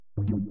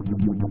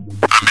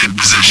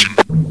position.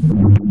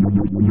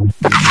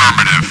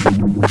 Affirmative.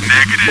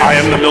 Negative. I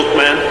am the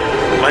milkman.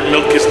 My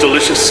milk is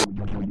delicious.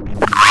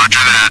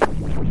 Roger that.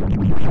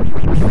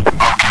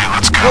 Okay,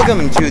 let's go.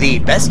 Welcome to the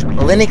Best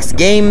Linux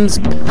Games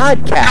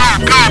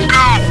Podcast.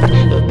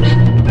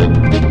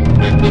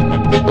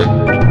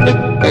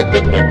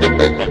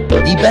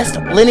 The best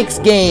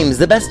Linux games,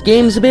 the best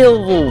games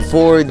available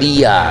for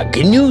the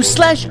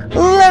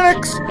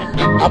GNU/Linux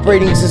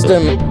operating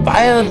system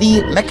via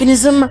the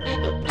mechanism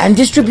and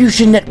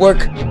distribution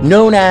network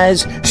known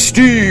as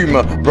Steam,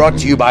 brought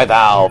to you by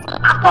Valve.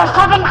 After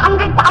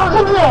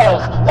 700,000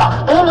 years, yes,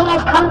 gaming has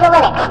come to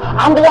Linux,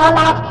 and beyond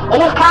that, it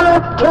has come to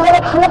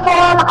Linux in the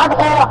form of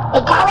an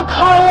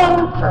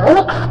egalitarian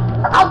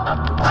Linux-like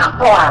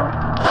platform,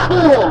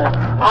 Steam,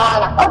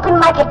 an open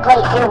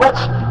marketplace in which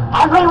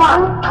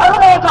everyone, total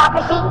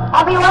meritocracy,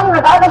 everyone,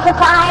 regardless of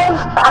size,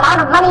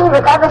 amount of money,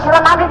 regardless of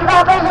amount of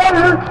developers,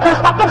 and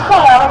prospective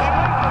sales,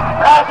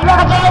 if you have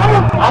a game,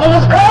 and it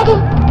is good,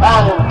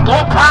 then give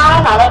it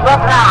time, and it will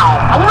thrive,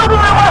 and you will be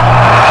rewarded.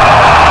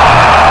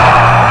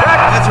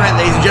 That's right,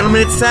 ladies and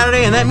gentlemen, it's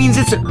Saturday, and that means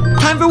it's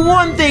time for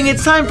one thing.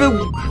 It's time for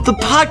the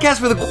podcast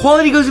where the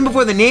quality goes in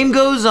before the name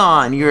goes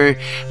on. You're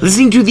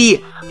listening to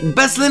the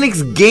Best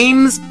Linux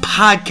Games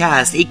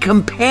Podcast, a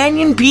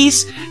companion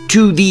piece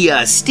to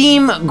the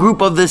Steam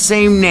group of the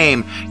same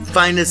name.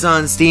 Find us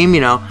on Steam,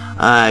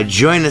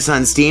 join us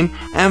on Steam,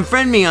 and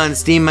friend me on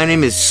Steam. My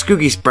name is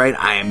Skooky Sprite.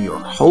 I am your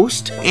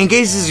host. In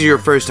case this is your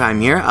first time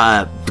here,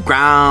 the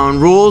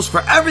ground rules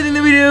for everything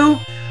that we do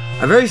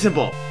are very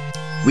simple.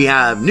 We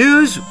have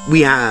news, we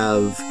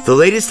have the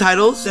latest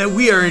titles that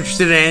we are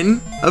interested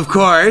in, of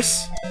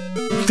course,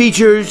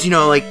 features,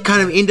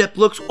 kind of in-depth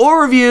looks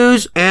or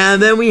reviews,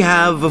 and then we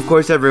have, of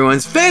course,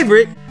 everyone's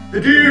favorite,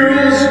 the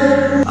deals!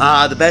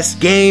 The best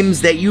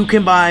games that you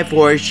can buy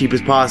for as cheap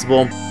as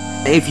possible.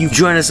 If you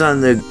join us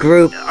on the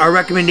group, our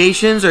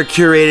recommendations are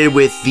curated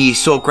with the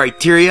sole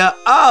criteria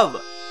of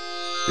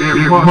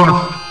it must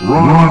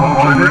run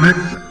on Linux,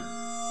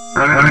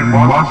 and it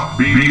must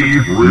be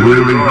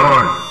really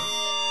good.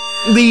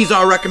 These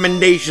are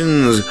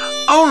recommendations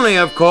only,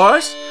 of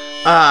course,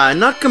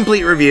 not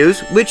complete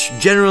reviews, which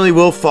generally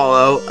will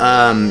follow,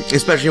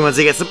 especially once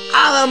they get some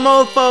other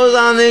mofos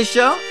on this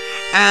show.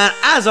 And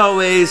as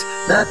always,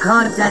 the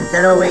content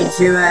that awaits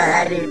you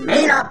ahead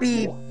may not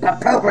be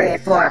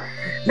appropriate for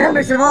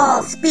members of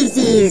all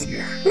species,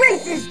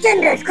 races,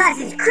 genders,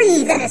 classes,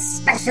 creeds, and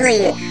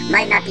especially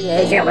might not be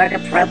age or work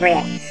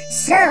appropriate.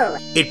 So,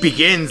 it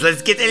begins.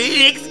 Let's get the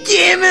Linux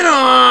gaming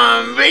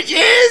on,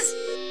 bitches!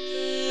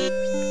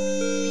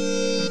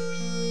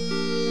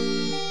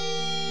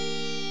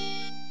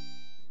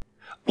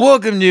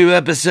 Welcome to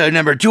episode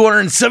number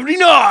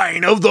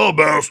 279 of the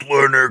Best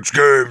Linux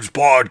Games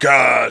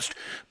Podcast.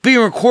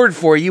 Being recorded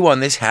for you on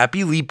this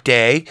happy leap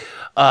day,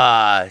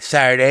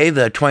 Saturday,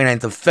 the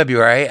 29th of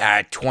February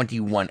at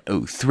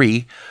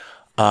 21:03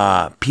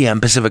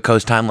 p.m. Pacific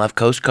Coast time, left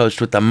coast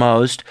with the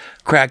most.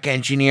 Crack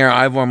engineer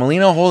Ivor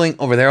Molina holding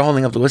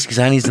up the whiskey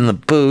sign. He's in the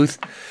booth.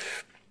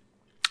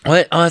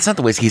 What? Oh, that's not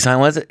the whiskey sign,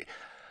 was it?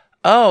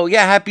 Oh,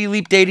 yeah, happy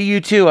leap day to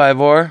you too,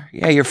 Ivor.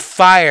 Yeah, you're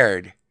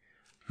fired.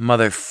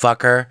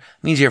 Motherfucker.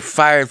 Means you're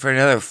fired for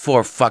another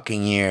 4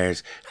 fucking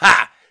years.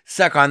 Ha!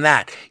 Suck on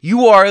that.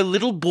 You are a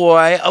little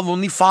boy of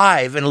only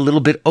 5 and a little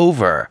bit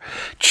over.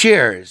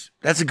 Cheers.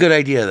 That's a good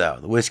idea, though.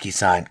 The whiskey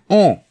sign.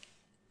 All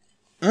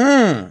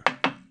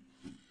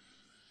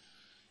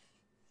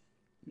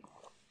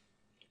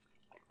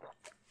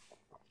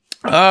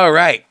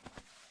right.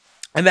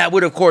 And that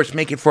would, of course,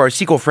 make it for our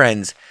sequel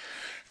friends.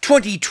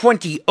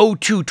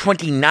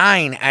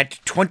 2020-02-29 at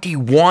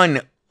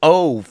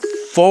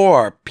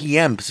 21:04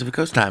 p.m. Pacific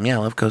Coast time. Yeah,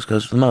 left coast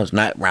goes for the most.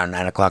 Not around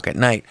 9 o'clock at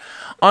night.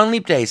 On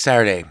Leap Day,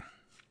 Saturday.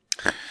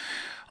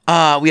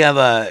 We have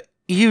a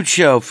huge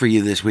show for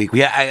you this week.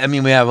 We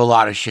have a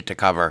lot of shit to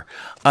cover.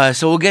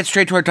 So we'll get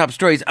straight to our top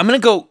stories. I'm going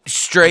to go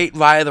straight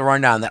via the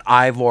rundown that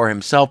Ivor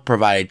himself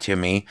provided to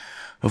me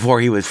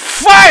before he was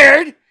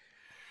fired.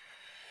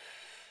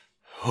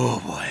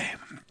 Oh, boy.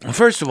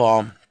 First of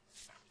all,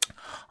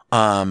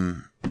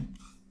 the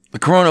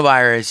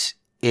coronavirus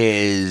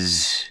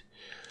is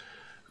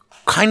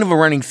kind of a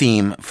running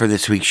theme for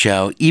this week's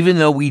show, even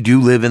though we do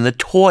live in the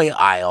toy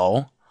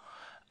aisle,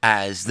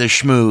 as the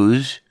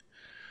schmooze,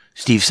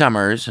 Steve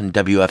Summers and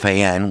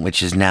WFAN,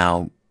 which is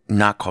now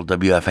not called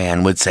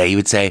WFAN, would say. He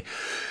would say,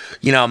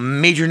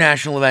 major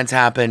national events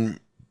happen,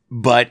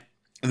 but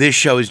this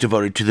show is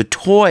devoted to the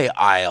toy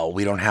aisle.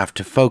 We don't have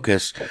to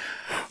focus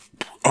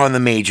on the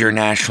major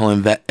national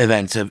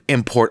events of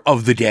import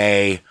of the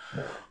day,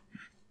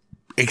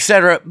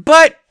 etc.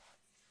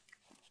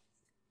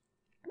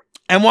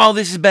 And while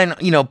this has been,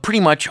 pretty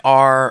much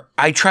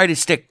I try to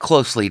stick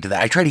closely to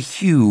that. I try to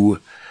hew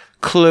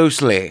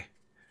closely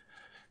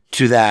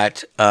to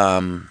that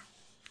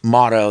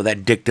motto,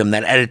 that dictum,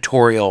 that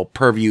editorial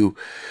purview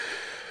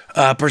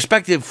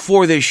perspective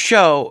for this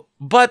show.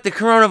 But the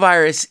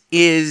coronavirus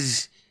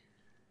is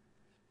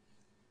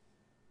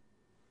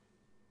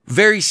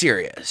very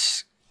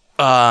serious.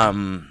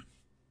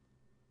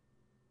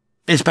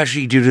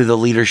 especially due to the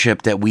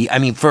leadership that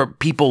for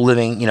people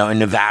living, in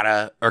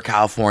Nevada or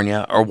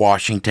California or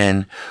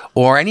Washington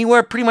or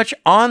anywhere pretty much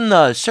on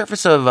the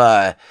surface of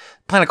a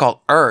planet called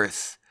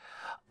Earth.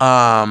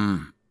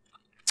 And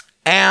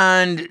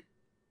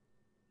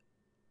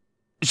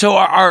so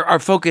our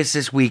focus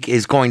this week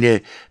is going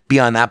to be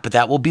on that, but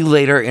that will be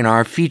later in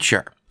our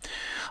feature.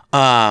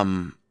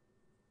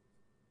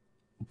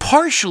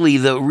 Partially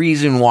the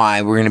reason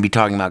why we're going to be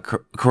talking about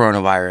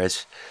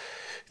coronavirus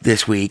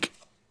this week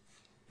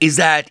is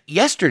that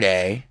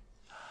yesterday,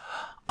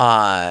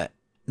 the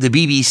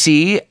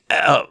BBC,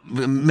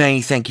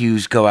 many thank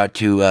yous go out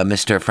to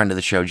Mr. Friend of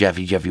the Show,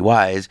 Jeffy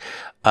Wise,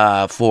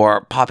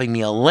 for popping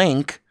me a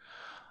link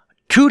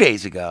 2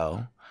 days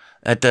ago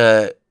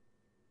that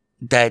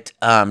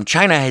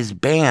China has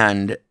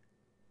banned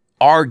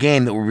our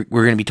game that we're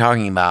going to be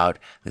talking about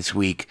this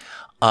week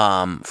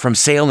from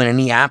sale in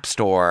any app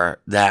store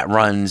that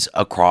runs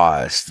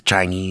across the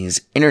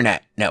Chinese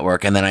internet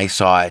network. And then I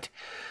saw it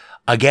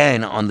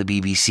again on the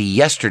BBC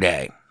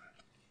yesterday.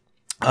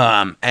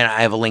 And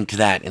I have a link to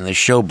that in the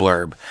show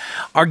blurb.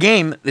 Our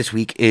game this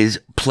week is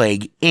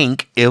Plague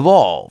Inc.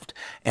 Evolved.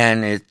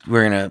 And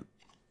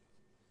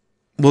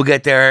we'll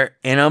get there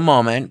in a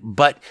moment.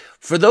 But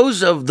for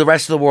those of the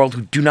rest of the world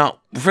who do not,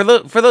 for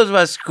those of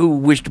us who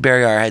wish to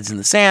bury our heads in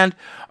the sand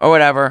or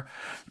whatever,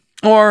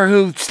 or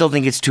who still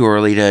think it's too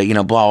early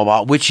to, blah, blah,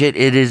 blah, which it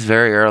is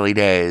very early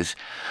days.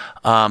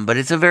 But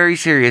it's a very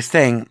serious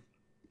thing.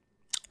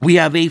 We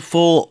have a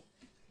full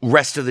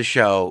rest of the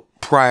show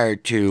prior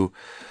to,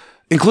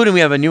 including we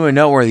have a new and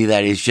noteworthy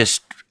that is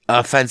just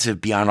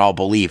offensive beyond all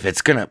belief.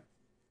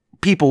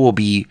 People will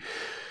be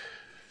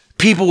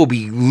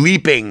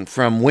leaping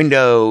from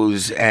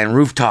windows and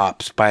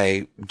rooftops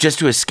just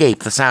to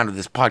escape the sound of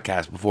this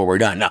podcast before we're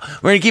done. Now,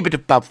 we're going to keep it to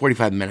about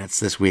 45 minutes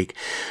this week.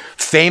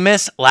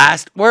 Famous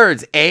last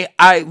words.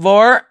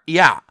 Vor?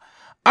 Yeah.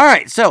 All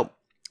right. So,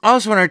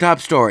 also in our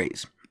top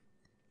stories,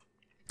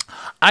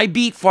 I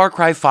beat Far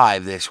Cry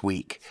 5 this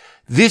week.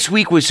 This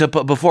week was,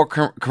 before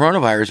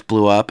coronavirus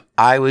blew up,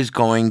 I was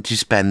going to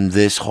spend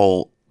this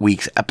whole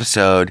week's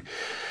episode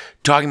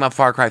talking about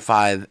Far Cry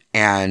 5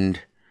 and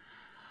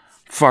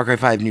Far Cry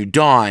 5 New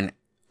Dawn.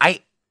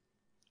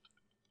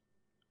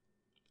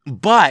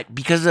 But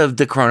because of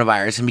the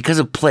coronavirus and because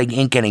of Plague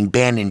Inc. getting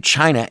banned in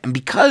China and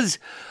because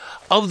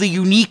of the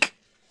unique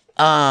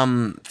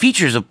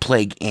features of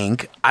Plague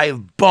Inc.,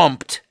 I've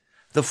bumped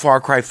the Far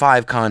Cry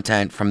 5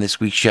 content from this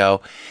week's show,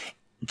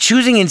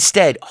 choosing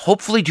instead,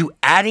 hopefully, to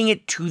adding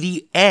it to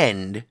the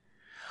end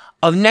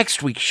of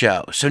next week's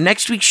show. So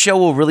next week's show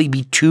will really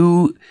be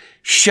 2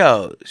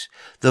 shows.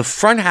 The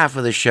front half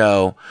of the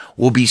show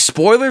will be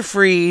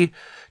spoiler-free,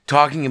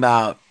 talking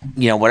about,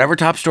 whatever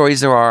top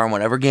stories there are and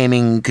whatever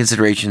gaming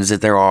considerations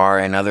that there are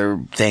and other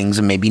things,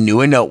 and maybe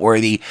new and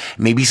noteworthy,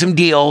 maybe some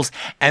deals.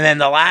 And then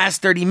the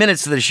last 30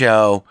 minutes of the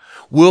show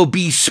will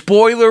be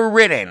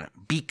spoiler-ridden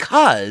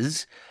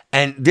because,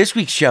 and this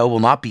week's show will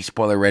not be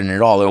spoiler-ridden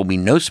at all. There will be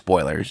no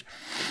spoilers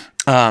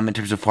in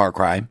terms of Far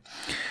Cry.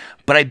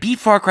 But I beat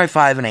Far Cry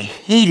 5 and I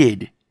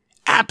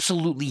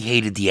absolutely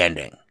hated the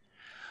ending.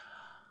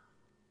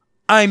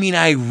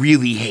 I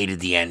really hated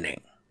the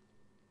ending.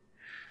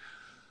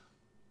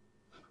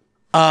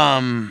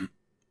 And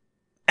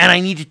I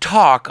need to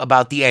talk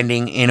about the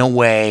ending in a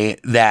way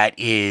that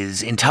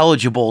is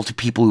intelligible to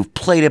people who've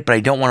played it, but I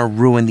don't want to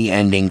ruin the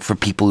ending for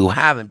people who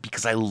haven't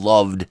because I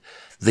loved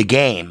the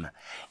game.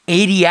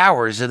 80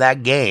 hours of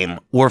that game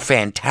were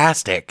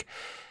fantastic.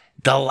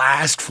 The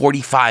last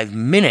 45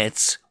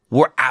 minutes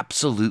were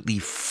absolutely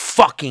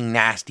fucking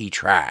nasty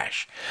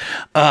trash.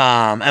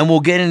 And we'll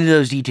get into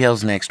those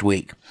details next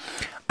week.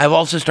 I've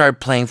also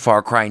started playing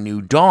Far Cry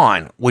New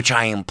Dawn, which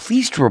I am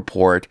pleased to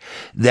report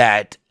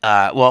that,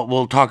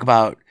 we'll talk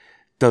about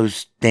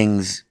those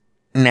things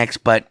next,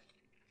 but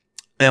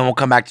then we'll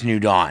come back to New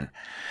Dawn.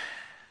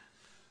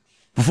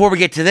 Before we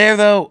get to there,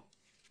 though,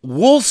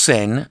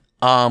 Wolcen,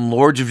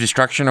 Lords of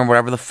Destruction or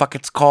whatever the fuck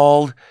it's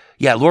called.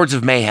 Yeah, Lords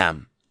of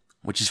Mayhem,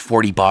 which is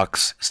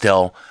 $40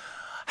 still,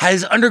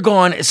 has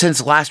undergone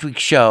since last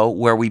week's show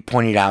where we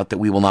pointed out that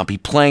we will not be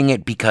playing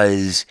it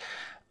because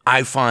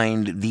I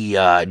find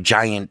the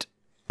giant,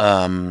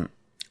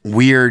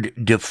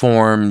 weird,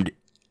 deformed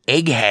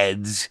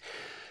eggheads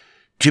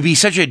to be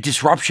such a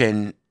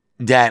disruption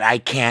that I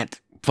can't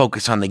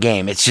focus on the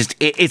game. It's just,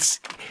 it's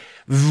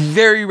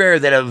very rare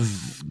that a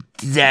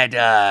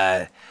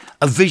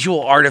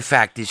visual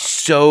artifact is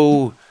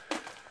so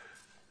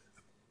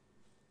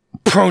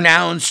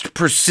pronounced,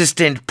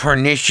 persistent,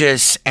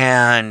 pernicious,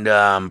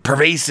 and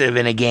pervasive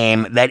in a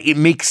game that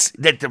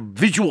the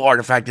visual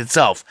artifact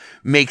itself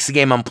makes the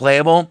game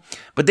unplayable.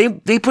 But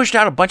they pushed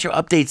out a bunch of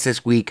updates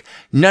this week,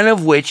 none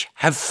of which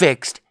have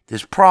fixed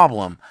this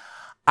problem.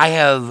 I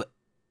have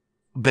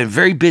been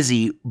very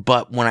busy,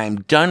 but when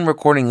I'm done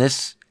recording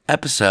this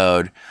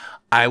episode,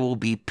 I will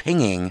be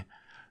pinging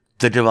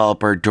the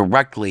developer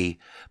directly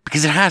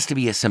because it has to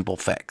be a simple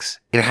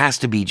fix. It has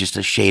to be just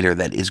a shader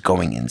that is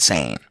going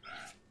insane.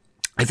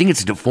 I think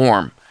it's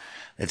Deform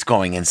that's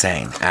going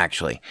insane,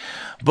 actually.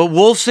 But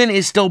Wolcen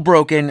is still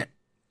broken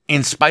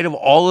in spite of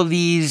all of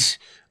these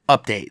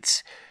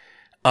updates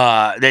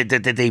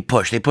that they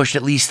pushed. They pushed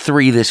at least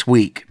 3 this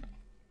week.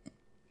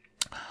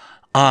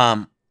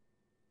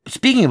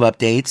 Speaking of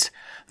updates,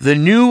 the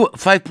new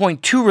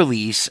 5.2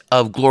 release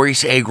of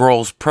Glorious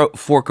Eggroll's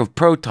fork of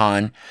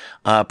Proton,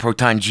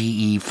 Proton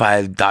GE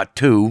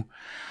 5.2,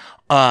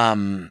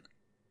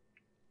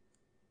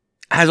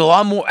 has a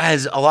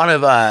lot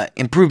of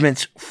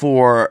improvements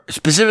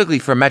specifically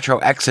for Metro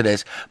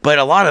Exodus, but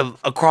a lot of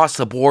across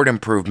the board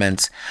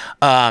improvements.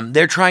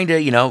 They're trying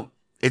to,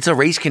 it's a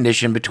race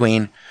condition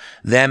between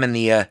them and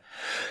the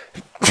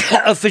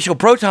official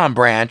Proton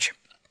branch.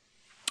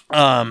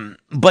 But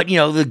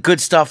the good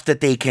stuff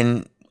that they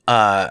can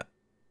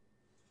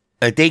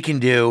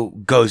do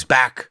goes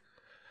back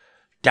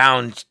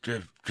down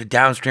to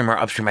downstream or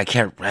upstream. I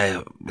can't.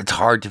 It's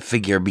hard to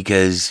figure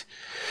because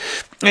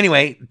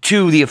anyway,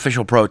 to the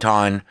official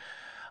Proton.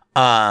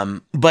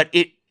 But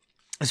it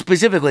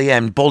specifically,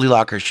 and Boldy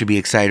Lockers should be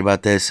excited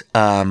about this.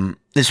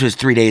 This was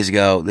 3 days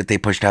ago that they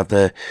pushed out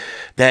that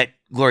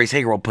Glorious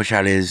Eggroll pushed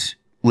out his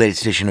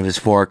latest edition of his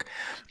fork.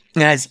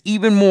 It has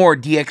even more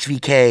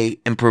DXVK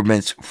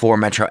improvements for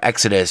Metro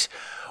Exodus,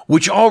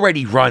 which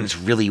already runs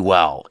really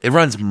well. It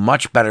runs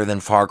much better than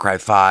Far Cry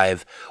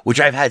 5,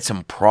 which I've had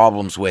some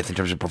problems with in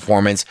terms of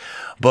performance,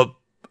 but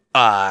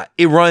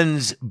it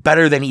runs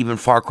better than even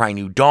Far Cry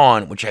New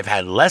Dawn, which I've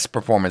had less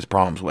performance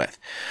problems with.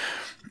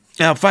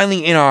 Now,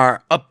 finally, in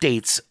our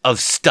updates of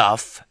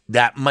stuff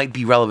that might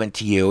be relevant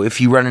to you, if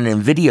you run an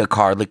NVIDIA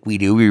card like we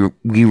do,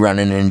 we run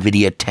an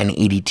NVIDIA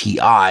 1080 Ti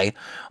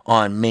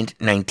on Mint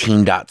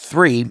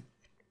 19.3.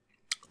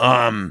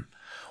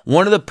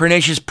 One of the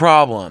pernicious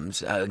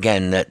problems,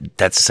 again,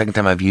 that's the second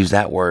time I've used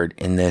that word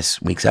in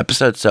this week's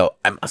episode, so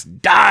I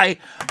must die.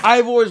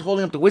 Ivor is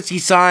holding up the whiskey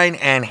sign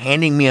and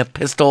handing me a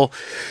pistol.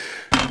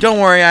 Don't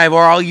worry, Ivor,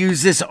 I'll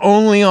use this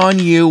only on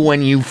you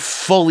when you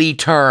fully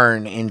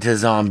turn into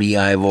zombie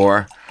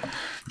Ivor.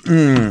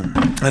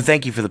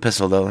 Thank you for the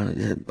pistol,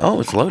 though. Oh,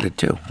 it's loaded,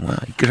 too.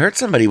 Well, you could hurt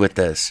somebody with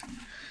this.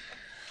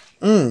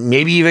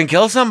 Maybe even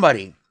kill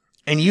somebody.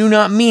 And you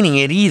not meaning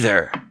it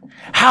either.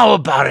 How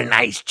about a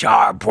nice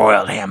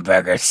char-broiled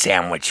hamburger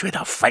sandwich with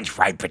a french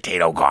fried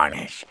potato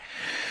garnish?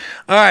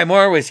 All right,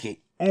 more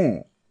whiskey.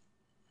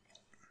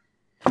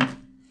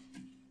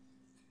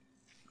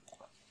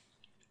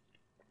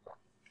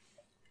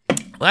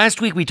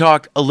 Last week we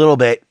talked a little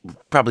bit,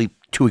 probably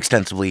too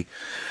extensively,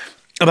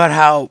 about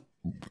how,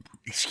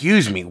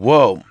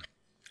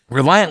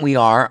 reliant we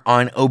are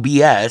on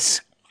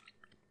OBS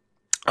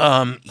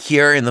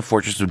here in the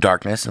Fortress of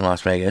Darkness in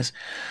Las Vegas.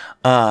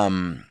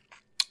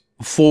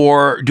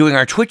 For doing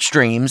our Twitch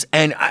streams,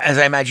 and as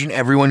I imagine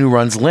everyone who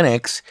runs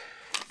Linux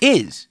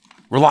is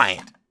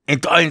reliant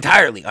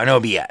entirely on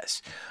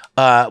OBS.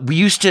 We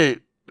used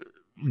to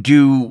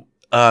do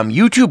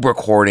YouTube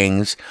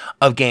recordings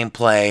of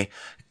gameplay,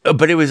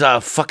 but it was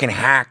a fucking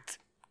hacked,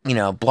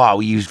 blah.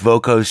 We used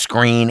Voco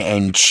Screen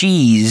and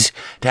Cheese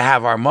to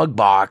have our mug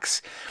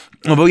box,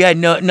 but we had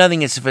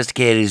nothing as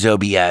sophisticated as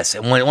OBS.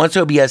 And once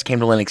OBS came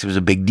to Linux, it was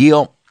a big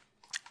deal.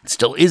 It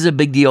still is a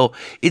big deal.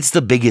 It's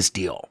the biggest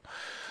deal.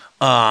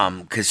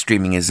 Because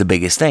streaming is the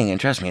biggest thing, and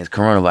trust me, as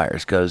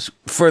coronavirus goes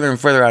further and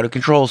further out of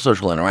control,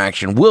 social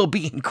interaction will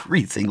be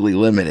increasingly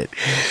limited.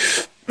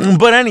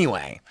 But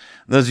anyway,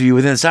 those of you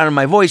within the sound of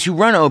my voice who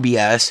run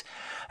OBS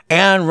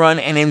and run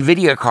an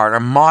NVIDIA card, a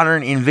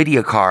modern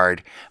NVIDIA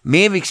card,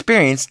 may have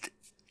experienced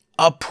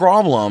a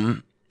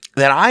problem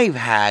that I've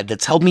had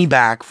that's held me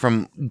back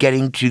from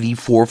getting to the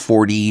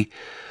 440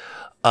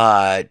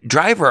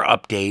 driver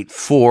update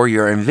for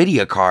your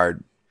NVIDIA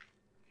card.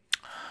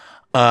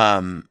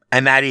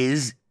 And that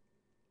is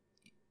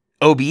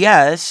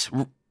OBS.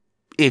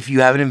 If you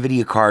have an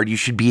NVIDIA card, you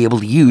should be able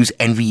to use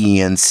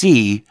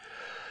NVENC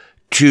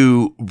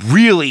to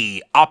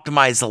really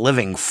optimize the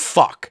living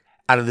fuck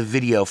out of the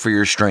video for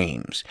your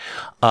streams.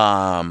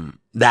 That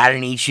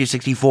and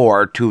H.264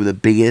 are two of the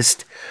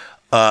biggest,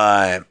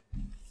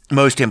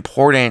 most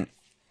important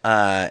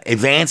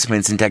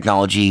advancements in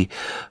technology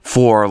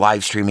for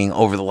live streaming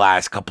over the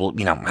last couple,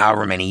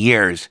 however many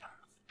years.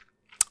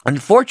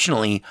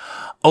 Unfortunately,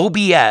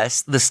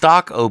 OBS, the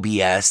stock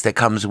OBS that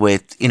comes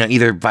with,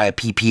 either via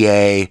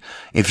PPA,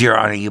 if you're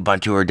on a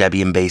Ubuntu or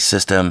Debian-based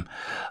system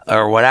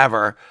or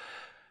whatever,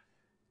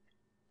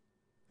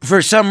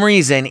 for some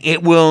reason,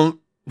 it will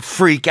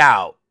freak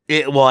out.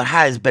 It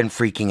has been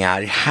freaking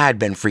out. It had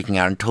been freaking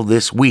out until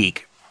this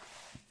week.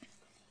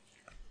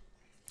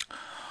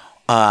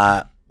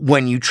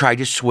 When you try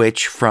to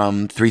switch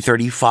from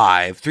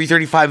 335.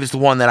 335 is the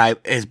one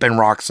that has been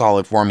rock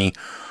solid for me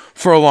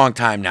for a long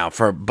time now,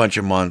 for a bunch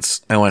of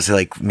months. I want to say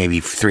like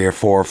maybe 3 or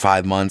 4 or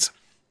 5 months.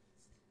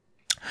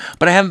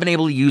 But I haven't been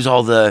able to use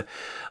all the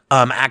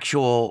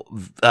actual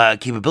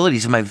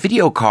capabilities of my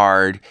video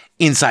card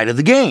inside of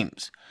the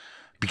games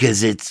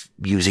because it's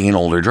using an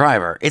older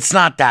driver. It's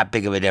not that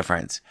big of a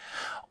difference.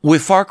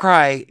 With Far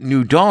Cry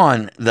New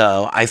Dawn,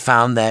 though, I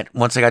found that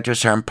once I got to a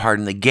certain part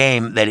in the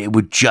game that it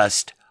would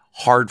just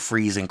hard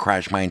freeze and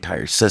crash my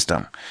entire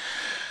system.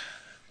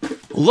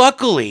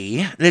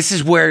 Luckily, this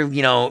is where,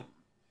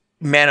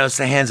 Manos,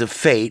 the hands of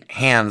fate,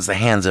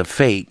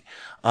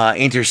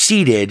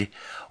 interceded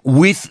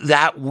with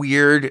that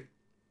weird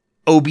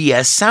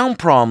OBS sound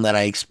problem that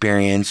I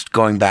experienced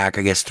going back,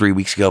 I guess, 3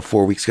 weeks ago,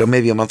 4 weeks ago,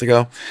 maybe a month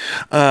ago,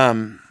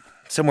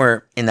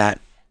 somewhere in that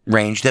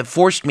range, that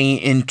forced me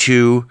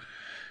into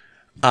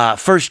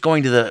first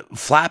going to the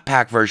flat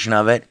pack version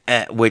of it,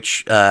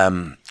 which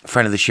friend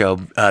of the show,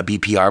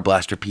 BPR,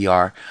 Blaster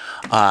PR,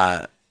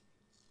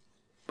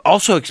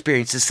 also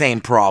experienced the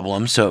same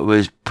problem. So it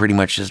was pretty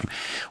much just,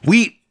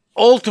 we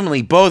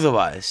ultimately, both of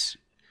us,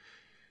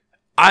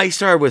 I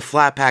started with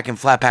Flatpak, and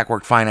Flatpak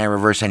worked fine. I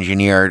reverse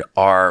engineered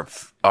our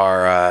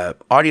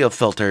audio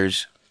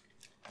filters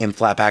in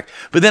Flatpak,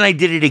 but then I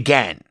did it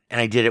again, and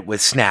I did it with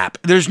Snap.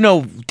 There's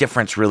no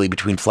difference really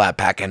between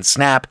Flatpak and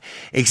Snap,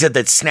 except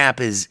that Snap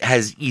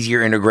has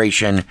easier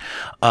integration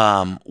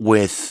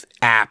with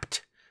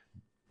apt,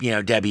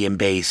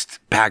 Debian-based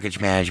package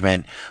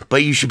management,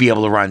 but you should be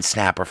able to run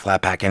Snap or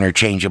Flatpak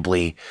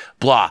interchangeably,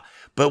 blah.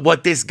 But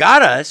what this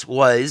got us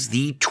was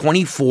the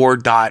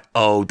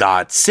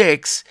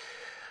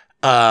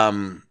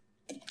 24.0.6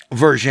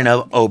 version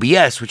of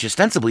OBS, which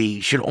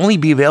ostensibly should only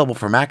be available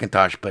for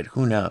Macintosh, but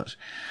who knows?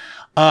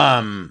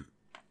 I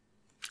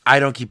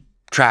don't keep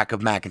track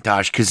of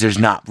Macintosh because there's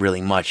not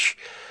really much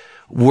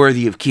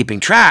worthy of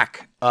keeping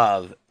track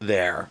of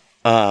there.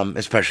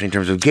 Especially in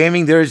terms of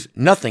gaming, there's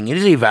nothing. It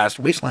is a vast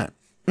wasteland.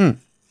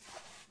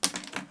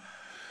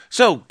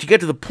 So, to get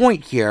to the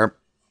point here,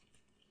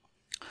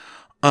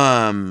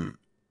 the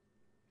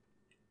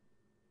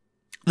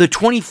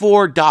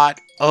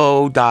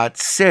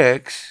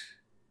 24.0.6,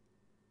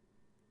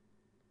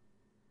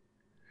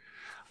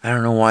 I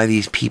don't know why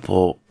these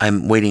people,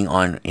 I'm waiting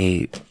on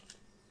a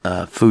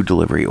food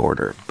delivery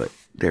order, but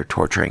they're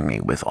torturing me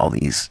with all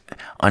these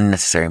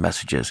unnecessary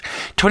messages.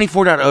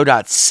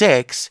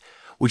 24.0.6,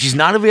 which is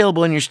not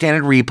available in your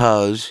standard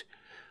repos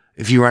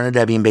if you run a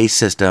Debian-based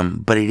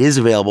system, but it is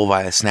available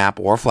via Snap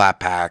or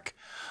Flatpak,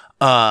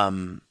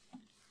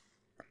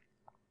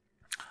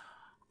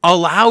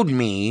 allowed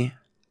me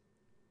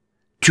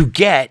to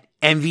get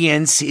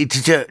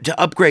NVNC, to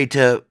upgrade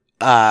to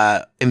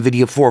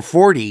NVIDIA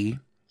 440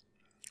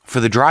 for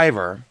the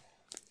driver,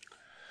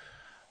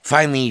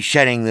 finally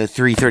shedding the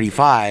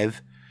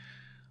 335,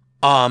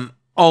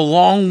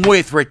 along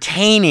with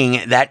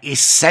retaining that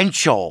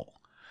essential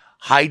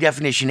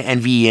high-definition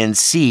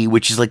NVENC,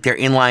 which is like their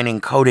inline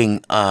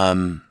encoding.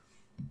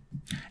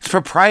 It's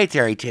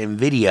proprietary to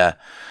NVIDIA,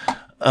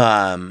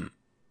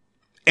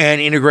 and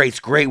integrates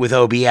great with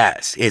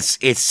OBS.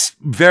 It's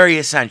very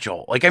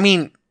essential.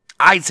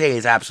 I'd say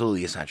it's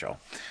absolutely essential.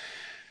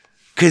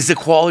 Because the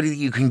quality that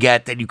you can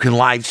get, that you can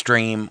live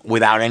stream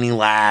without any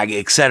lag,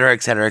 etc.,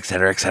 etc.,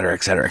 etc., etc.,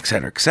 etc.,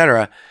 etc.,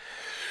 etc.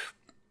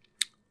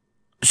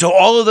 So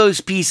all of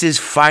those pieces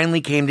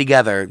finally came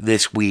together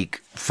this week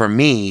for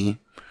me.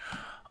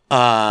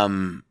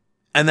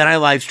 And then I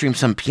live streamed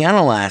some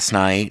piano last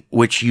night,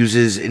 which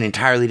uses an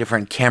entirely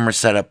different camera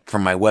setup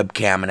from my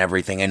webcam and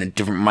everything, and a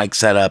different mic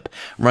setup,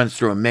 runs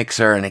through a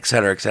mixer, and et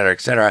cetera, et cetera,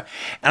 et cetera.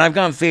 And I've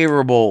gotten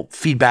favorable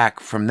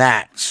feedback from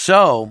that.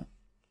 So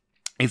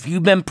if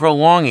you've been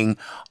prolonging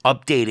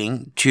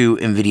updating to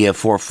NVIDIA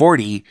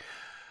 440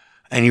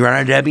 and you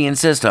run a Debian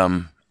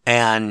system,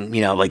 and,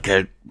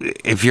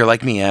 if you're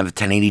like me, I have a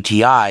 1080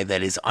 Ti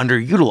that is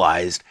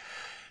underutilized,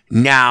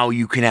 now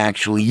you can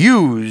actually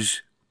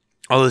use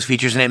all those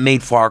features, and it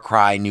made Far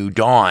Cry New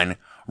Dawn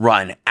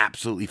run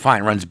absolutely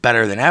fine. It runs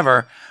better than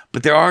ever,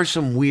 but there are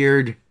some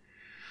weird,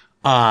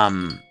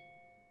 God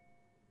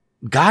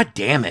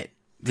damn it.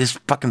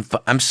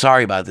 I'm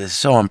sorry about this. It's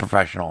so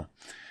unprofessional.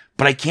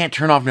 But I can't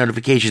turn off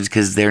notifications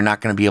because they're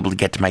not going to be able to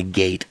get to my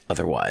gate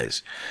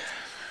otherwise.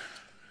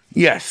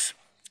 Yes.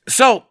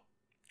 So,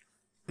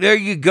 there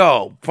you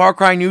go. Far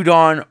Cry New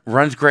Dawn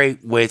runs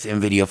great with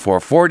NVIDIA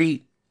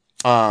 440.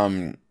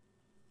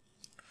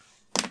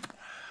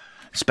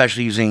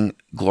 Especially using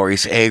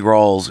Glorious Egg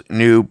Roll's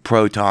new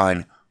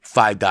Proton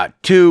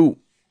 5.2,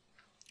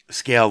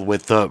 scaled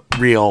with the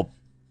real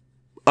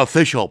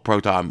official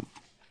Proton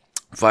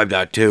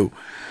 5.2,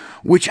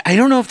 which I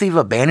don't know if they've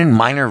abandoned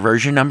minor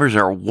version numbers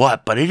or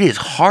what, but it is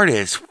hard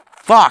as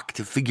fuck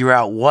to figure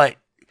out what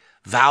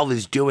Valve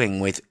is doing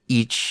with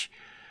each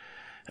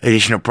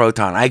edition of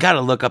Proton. I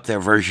gotta look up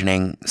their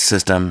versioning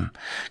system,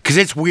 because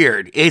it's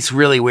weird. It's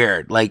really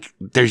weird.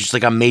 There's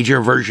just a major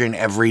version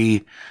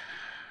every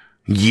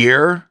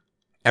year,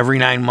 every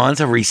 9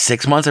 months, every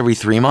 6 months, every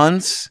 3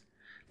 months.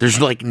 There's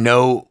so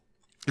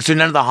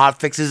none of the hot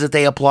fixes that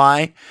they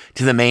apply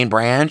to the main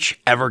branch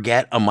ever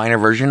get a minor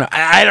version.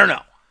 I don't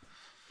know.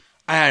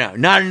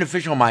 Not an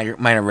official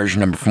minor version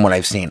number from what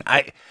I've seen.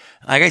 Like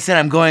I said,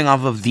 I'm going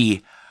off of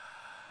the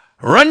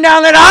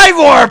rundown that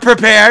Ivor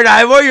prepared.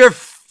 Ivor, you're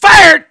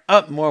fired.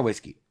 Oh, more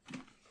whiskey.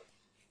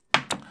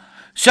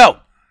 So,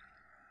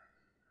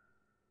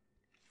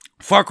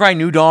 Far Cry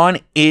New Dawn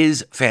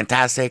is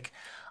fantastic.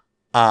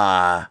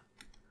 But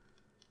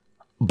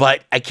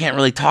I can't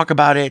really talk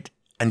about it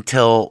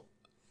until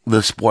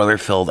the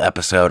spoiler-filled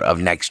episode of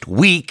next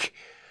week,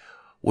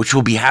 which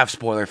will be half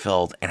spoiler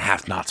filled and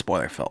half not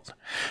spoiler filled.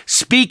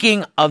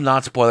 Speaking of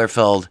not spoiler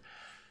filled,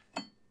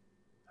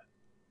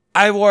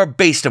 Ivor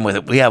based him with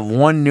it. We have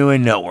one new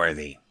and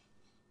noteworthy.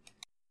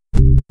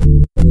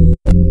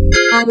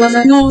 I was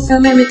a North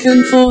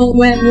American fall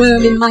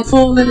worm in my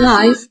former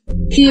life.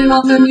 Here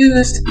are the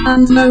newest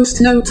and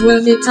most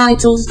noteworthy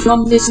titles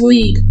from this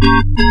week.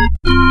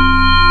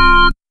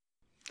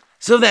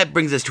 So that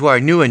brings us to our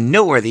new and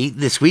noteworthy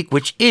this week,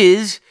 which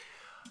is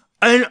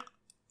an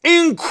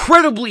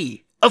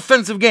incredibly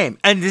offensive game.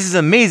 And this is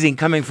amazing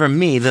coming from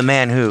me, the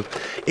man who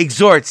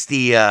exhorts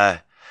who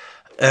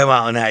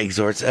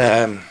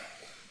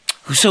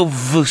so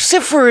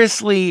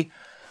vociferously,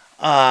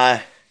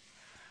 I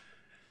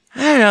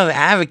don't know if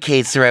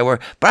advocate's the right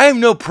word, but I have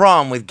no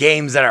problem with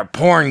games that are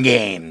porn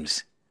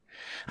games.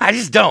 I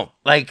just don't.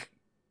 Like,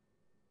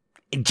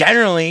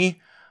 generally,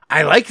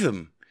 I like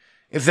them.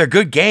 If they're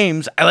good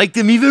games, I like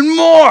them even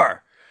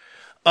more.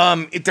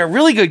 If they're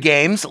really good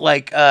games,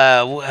 like, you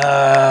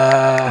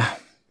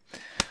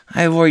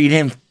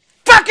didn't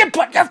fucking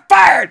put, you're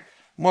fired!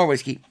 More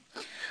whiskey.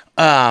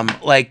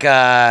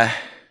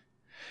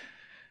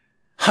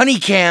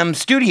 Honeycam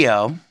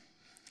Studio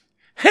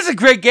is a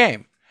great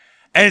game.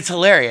 And it's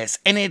hilarious.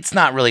 And it's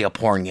not really a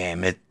porn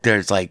game.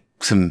 There's like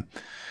some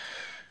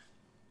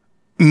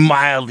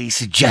mildly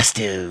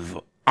suggestive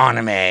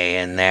anime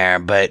in there,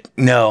 but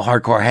no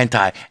hardcore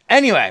hentai.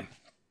 Anyway,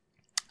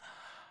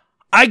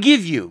 I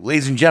give you,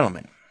 ladies and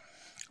gentlemen.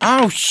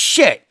 Oh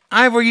shit.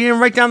 Ivor, you didn't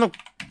write down the...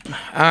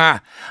 I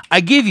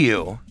give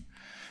you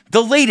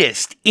the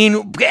latest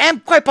and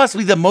quite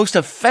possibly the most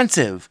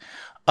offensive,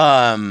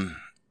 at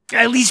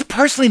least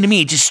personally to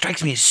me, it just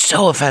strikes me as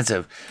so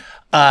offensive,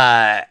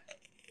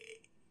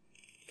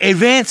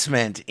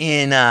 advancement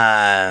in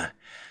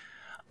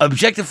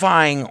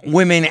objectifying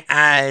women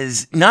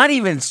as not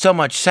even so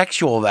much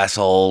sexual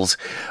vessels,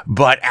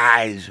 but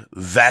as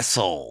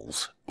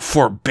vessels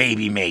for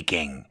baby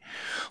making,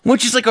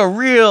 which is like a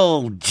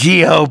real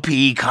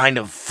GOP kind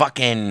of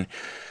fucking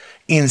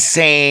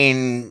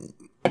insane,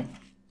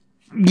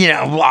 you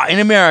know, in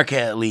America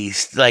at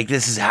least, like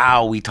this is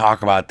how we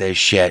talk about this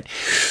shit.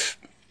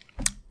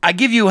 I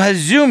give you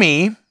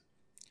Hazumi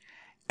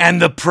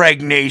and the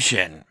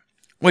Pregnation,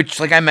 which,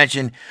 like I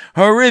mentioned,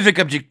 horrific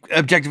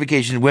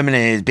objectification of women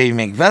as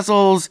baby-making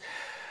vessels.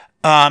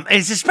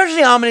 It's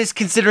especially ominous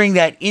considering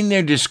that in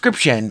their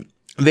description,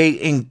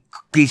 they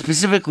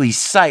specifically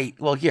cite,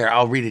 well, here,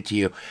 I'll read it to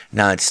you.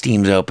 Now that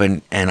Steam's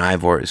open and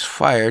Ivor is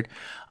fired.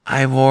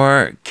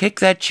 Ivor, kick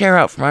that chair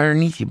out from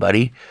underneath you,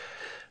 buddy.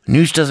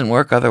 Noose doesn't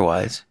work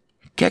otherwise.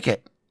 Kick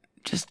it.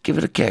 Just give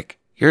it a kick.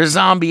 You're a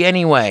zombie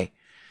anyway.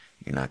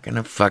 You're not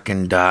gonna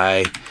fucking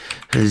die.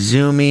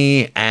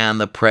 Hazumi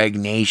and the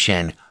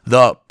Pregnation.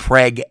 The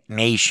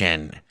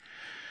Pregnation.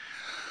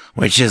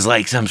 Which is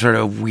like some sort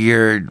of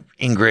weird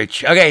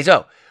English. Okay,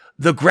 so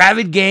the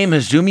Gravid game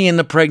Hazumi and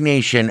the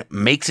Pregnation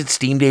makes its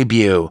Steam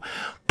debut.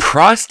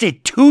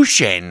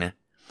 Prostitution,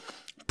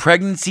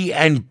 pregnancy,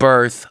 and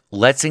birth.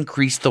 Let's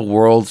increase the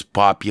world's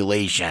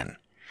population.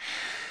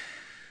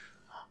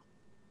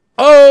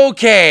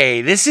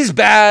 Okay, this is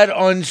bad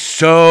on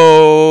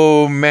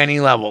so many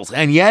levels.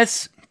 And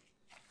yes,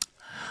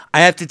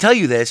 I have to tell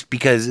you this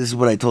because this is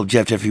what I told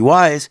Jeffrey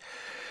Wise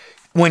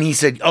when he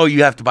said, oh,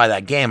 you have to buy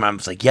that game. I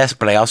was like, yes,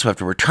 but I also have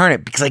to return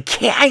it because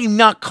I'm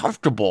not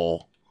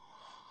comfortable.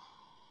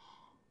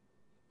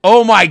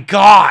 Oh my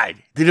God.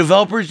 The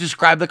developers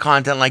describe the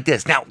content like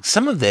this. Now,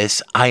 some of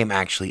this I am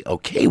actually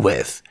okay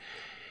with.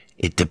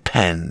 It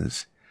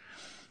depends.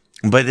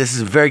 But this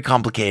is a very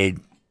complicated,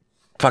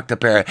 fucked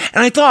up era.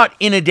 And I thought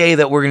in a day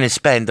that we're going to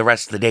spend the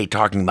rest of the day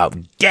talking about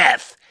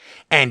death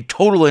and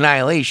total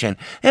annihilation,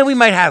 and we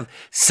might have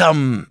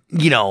some,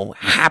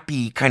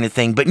 happy kind of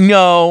thing. But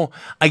no,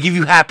 I give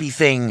you happy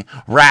thing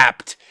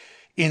wrapped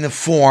in the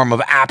form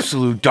of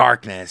absolute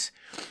darkness.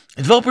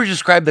 Developers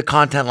describe the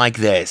content like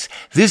this.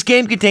 This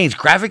game contains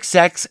graphic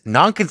sex,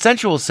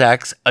 non-consensual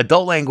sex,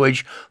 adult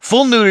language,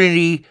 full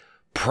nudity,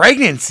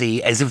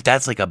 pregnancy, as if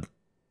that's like a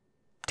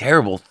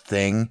terrible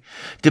thing,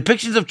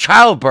 depictions of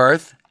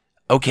childbirth.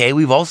 Okay,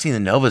 we've all seen the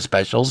Nova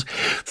specials.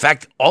 In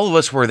fact, all of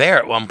us were there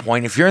at one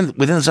point. If you're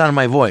within the sound of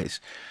my voice,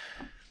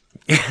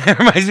 it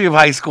reminds me of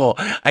high school.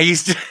 I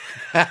used to,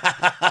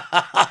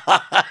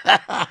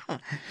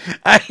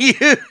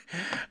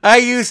 I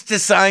used to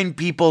sign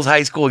people's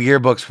high school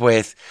yearbooks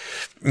with,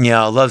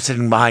 love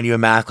sitting behind you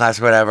in math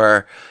class or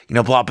whatever,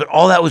 blah. But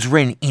all that was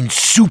written in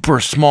super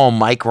small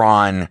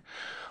micron.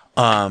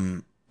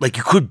 Like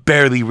you could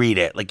barely read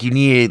it. Like you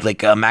needed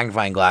like a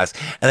magnifying glass,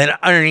 and then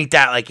underneath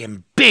that, like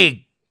in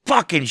big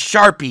fucking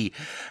Sharpie,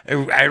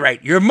 I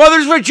write, your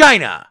mother's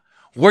vagina,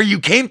 where you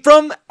came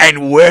from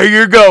and where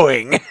you're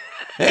going.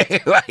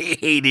 I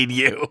hated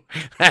you.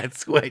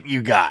 That's what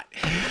you got.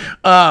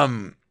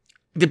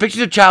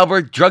 Depictions of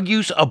childbirth, drug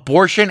use,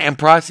 abortion, and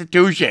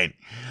prostitution.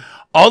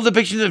 All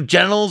depictions of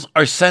genitals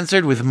are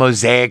censored with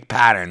mosaic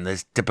pattern.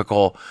 This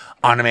typical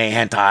anime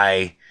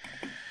hentai,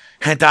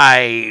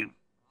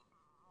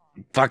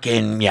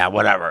 fucking, yeah,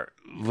 whatever.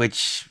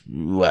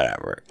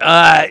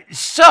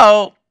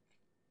 So,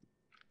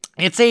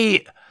 It's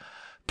a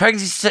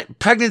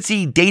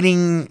pregnancy,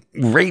 dating,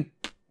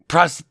 rape,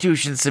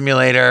 prostitution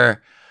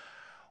simulator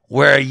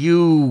where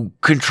you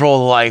control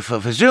the life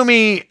of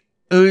Hazumi,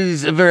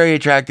 who's a very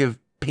attractive,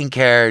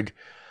 pink-haired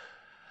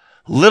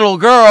little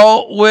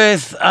girl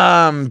with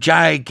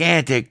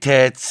gigantic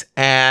tits,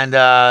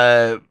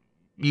 and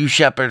you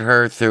shepherd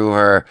her through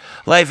her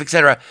life,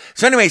 etc.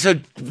 So anyway, so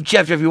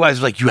Jeff Wise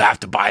was like, you have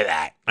to buy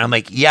that. And I'm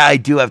like, yeah, I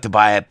do have to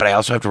buy it, but I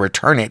also have to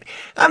return it.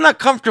 I'm not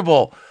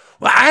comfortable.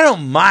 Well, I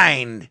don't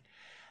mind,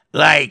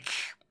 like,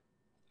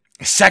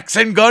 Sex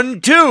and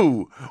Gun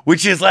 2,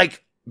 which is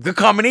like the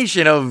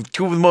combination of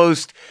two of the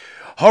most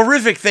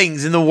horrific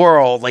things in the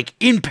world, like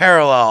in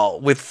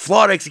parallel with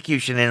flawed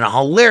execution and a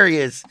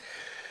hilarious,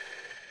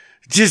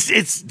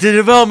 it's the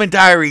development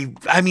diary.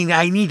 I mean,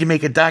 I need to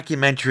make a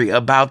documentary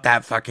about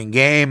that fucking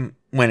game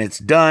when it's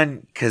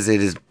done, because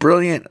it is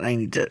brilliant. I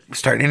need to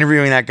start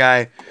interviewing that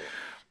guy.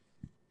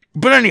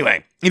 But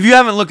anyway, if you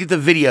haven't looked at the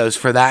videos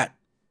for that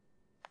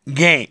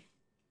game,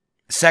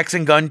 Sex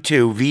and Gun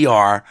 2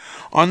 VR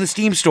on the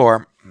Steam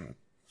store,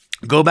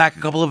 go back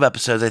a couple of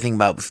episodes, I think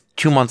about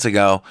 2 months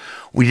ago.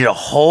 We did a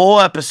whole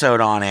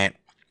episode on it,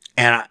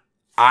 and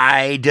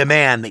I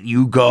demand that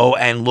you go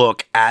and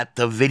look at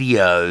the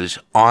videos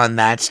on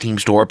that Steam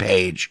store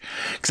page,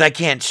 because I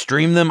can't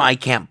stream them, I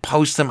can't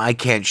post them, I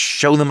can't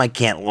show them, I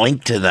can't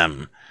link to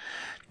them.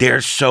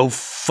 They're so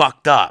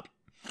fucked up.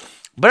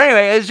 But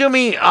anyway,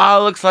 Azumi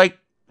looks like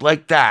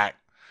that.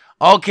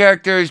 All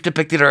characters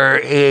depicted are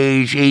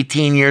age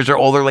 18 years or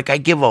older. Like, I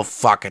give a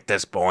fuck at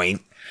this point.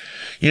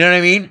 You know what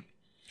I mean?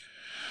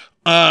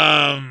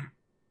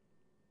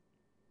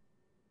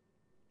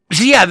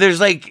 So yeah,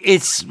 there's like,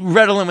 it's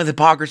redolent with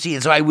hypocrisy,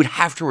 and so I would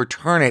have to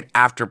return it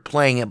after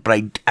playing it,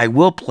 but I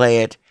will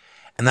play it,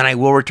 and then I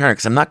will return it,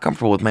 because I'm not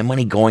comfortable with my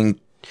money going.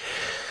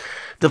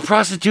 The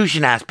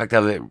prostitution aspect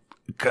of it,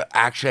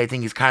 actually, I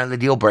think is kind of the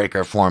deal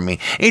breaker for me.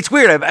 It's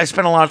weird, I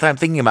spent a lot of time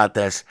thinking about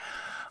this,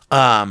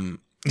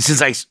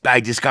 since I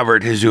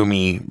discovered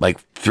Hazumi like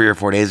 3 or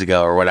 4 days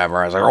ago or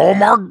whatever. I was like, oh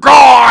my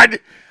god,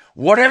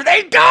 what have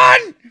they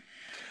done?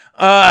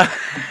 And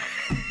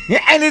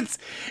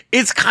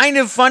it's kind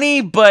of funny,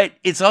 but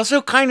it's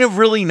also kind of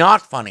really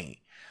not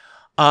funny.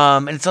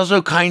 And it's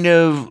also kind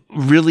of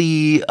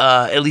really,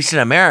 at least in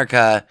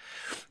America,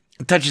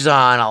 touches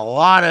on a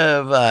lot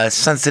of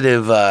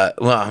sensitive,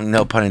 well,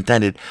 no pun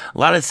intended, a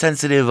lot of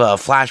sensitive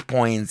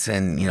flashpoints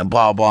and,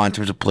 blah, blah, in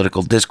terms of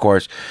political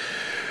discourse.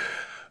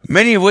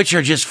 Many of which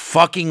are just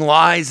fucking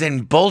lies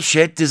and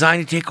bullshit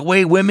designed to take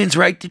away women's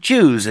right to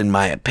choose, in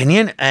my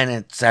opinion. And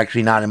it's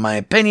actually not in my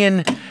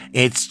opinion.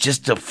 It's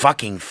just a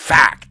fucking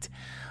fact.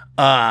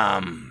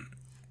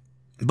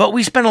 But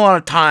we spend a lot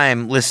of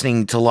time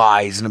listening to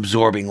lies and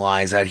absorbing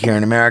lies out here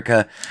in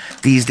America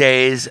these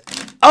days.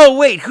 Oh,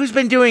 wait, who's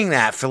been doing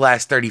that for the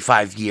last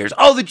 35 years?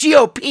 Oh, the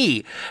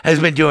GOP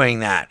has been doing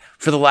that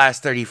for the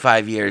last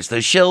 35 years. The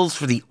shills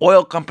for the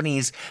oil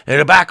companies, the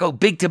tobacco,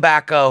 big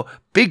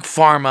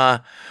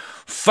pharma.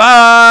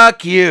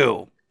 Fuck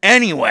you.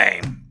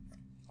 Anyway,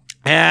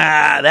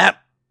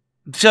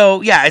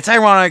 so yeah, it's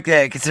ironic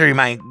that considering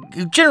my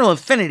general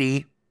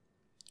affinity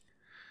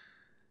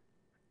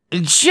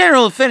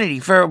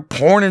for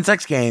porn and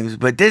sex games,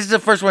 but this is the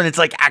first one that's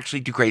like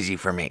actually too crazy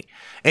for me.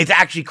 It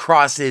actually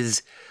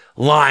crosses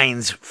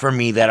lines for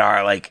me that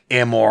are like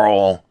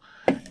immoral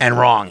and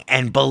wrong.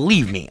 And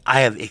believe me, I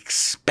have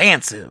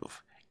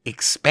expansive,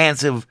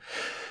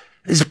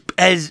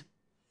 as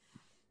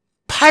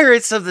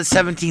pirates of the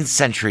 17th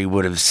century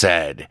would have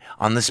said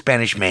on the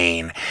Spanish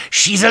Main,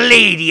 she's a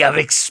lady of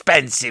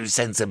expansive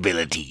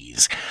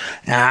sensibilities.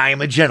 I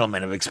am a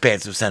gentleman of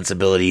expansive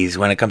sensibilities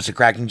when it comes to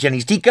cracking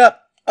Jenny's teacup.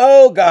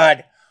 Oh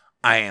God,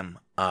 I am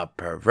a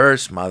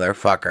perverse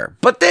motherfucker.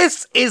 But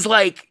this is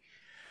like,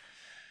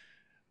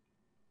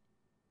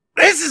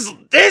 this is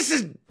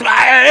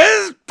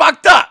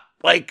fucked up.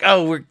 Like,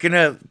 oh, we're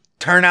gonna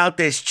turn out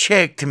this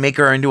chick to make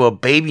her into a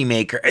baby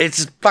maker. It's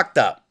just fucked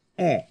up.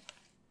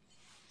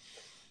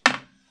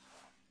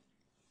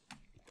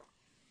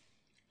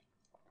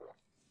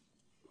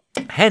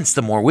 Hence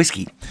the more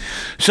whiskey.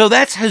 So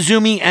that's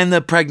Hazumi and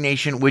the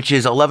Pregnation, which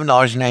is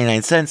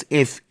 $11.99.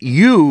 If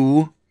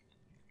you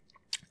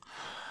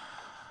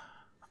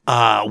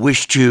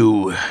wish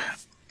to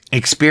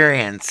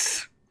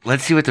experience,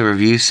 let's see what the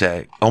reviews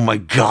say. Oh my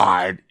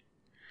God.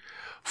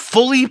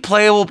 Fully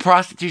playable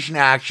prostitution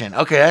action.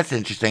 Okay, that's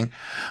interesting.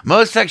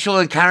 Most sexual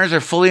encounters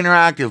are fully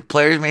interactive.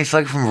 Players may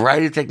select from a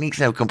variety of techniques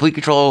and have complete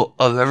control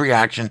of every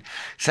action.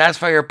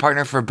 Satisfy your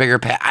partner for a bigger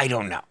pay. I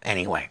don't know.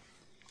 Anyway.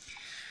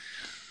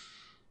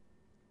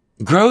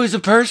 Grow as a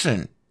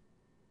person.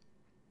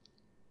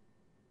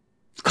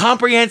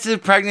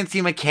 Comprehensive pregnancy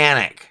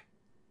mechanic.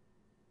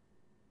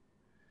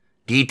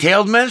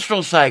 Detailed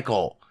menstrual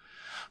cycle.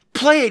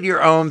 Play at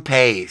your own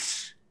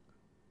pace.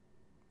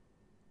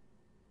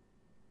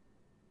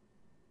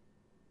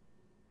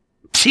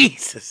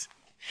 Jesus.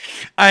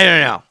 I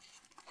don't know.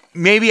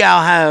 Maybe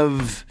I'll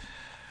have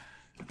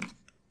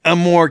a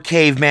more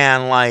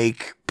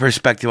caveman-like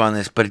perspective on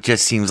this, but it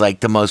just seems like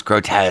the most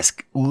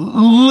grotesque,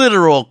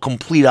 literal,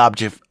 complete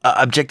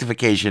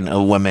objectification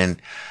of women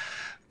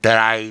that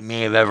I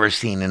may have ever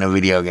seen in a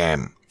video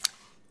game.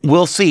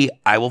 We'll see.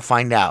 I will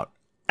find out,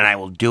 and I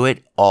will do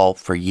it all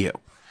for you.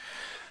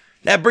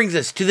 That brings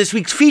us to this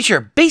week's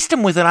feature. Baste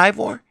them with an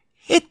Ivor.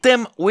 Hit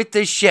them with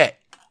the shit.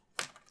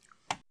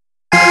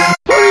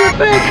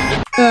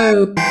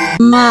 Oh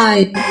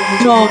my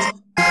god.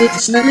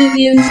 It's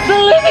Meridian's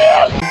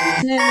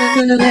Never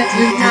gonna let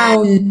you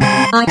down.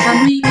 I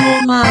can read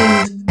your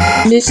mind.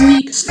 This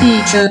week's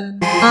feature.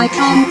 I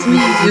can't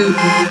read you.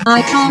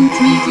 I can't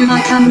read you.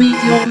 I can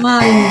read your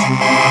mind.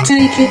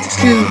 Take it,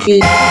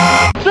 Kooky.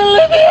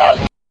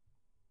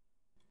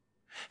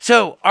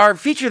 So, our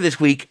feature this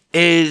week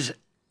is,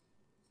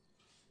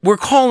 we're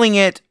calling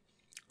it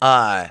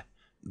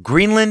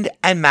Greenland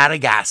and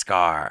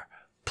Madagascar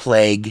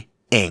Plague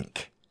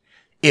Inc.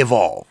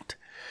 Evolved.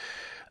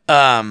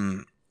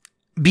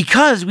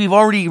 Because we've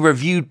already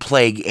reviewed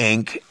Plague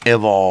Inc.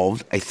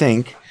 Evolved, I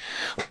think,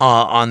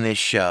 on this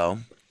show.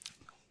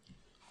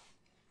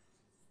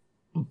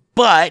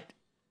 But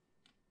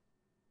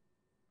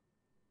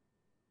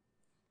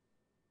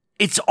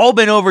it's all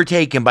been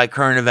overtaken by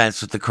current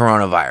events with the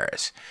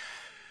coronavirus.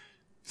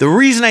 The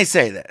reason I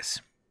say this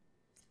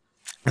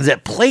is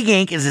that Plague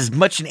Inc. is as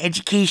much an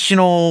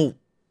educational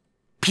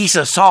piece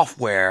of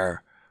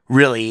software,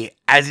 really,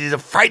 as it is a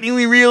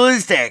frighteningly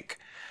realistic,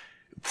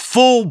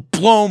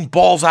 full-blown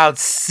balls-out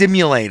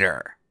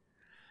simulator.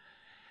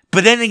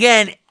 But then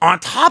again, on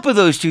top of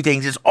those two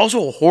things, it's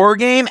also a horror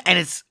game, and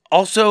it's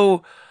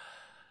also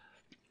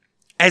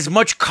as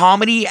much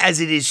comedy as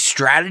it is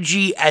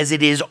strategy, as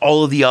it is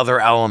all of the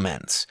other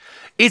elements.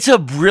 It's a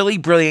really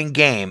brilliant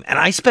game, and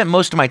I spent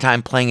most of my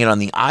time playing it on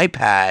the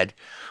iPad.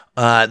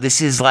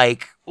 This is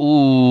like,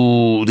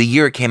 the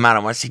year it came out, I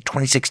want to say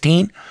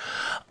 2016.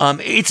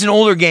 It's an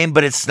older game,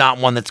 but it's not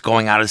one that's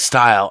going out of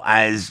style,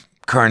 as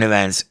current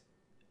events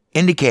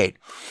indicate.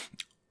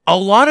 A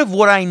lot of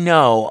what I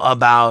know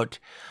about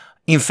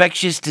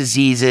infectious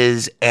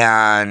diseases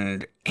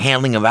and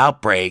handling of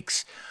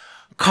outbreaks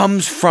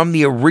comes from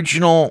the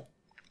original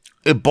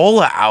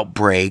Ebola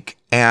outbreak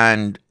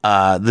and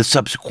the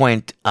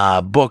subsequent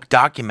book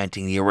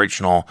documenting the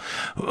original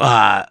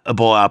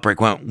Ebola outbreak.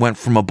 Went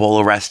from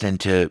Ebola resistant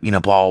to,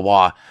 blah,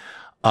 blah,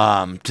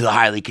 blah, to the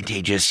highly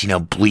contagious,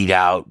 bleed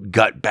out,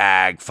 gut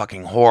bag,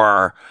 fucking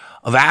horror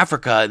of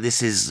Africa.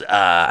 This is,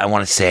 I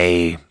want to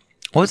say,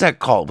 what was that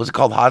called? Was it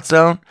called Hot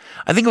Zone?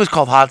 I think it was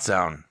called Hot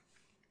Zone.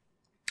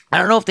 I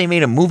don't know if they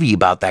made a movie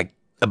about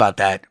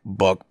that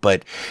book,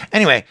 but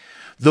anyway,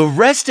 the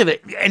rest of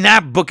it, and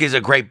that book is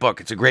a great book.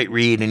 It's a great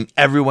read, and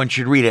everyone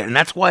should read it. And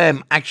that's why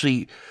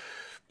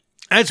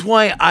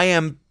I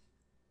am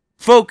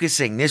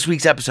focusing this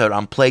week's episode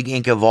on Plague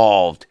Inc.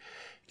 Evolved,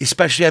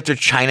 especially after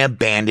China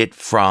banned it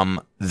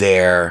from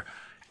their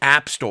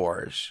app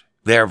stores,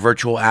 their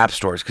virtual app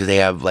stores, because they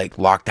have like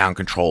lockdown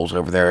controls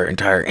over their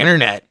entire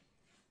internet.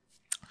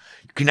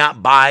 You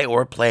cannot buy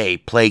or play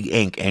Plague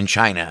Inc. in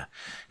China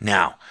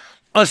now,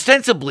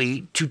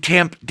 ostensibly to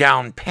tamp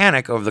down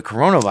panic over the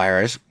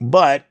coronavirus.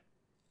 But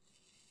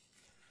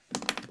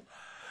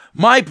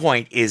my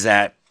point is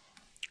that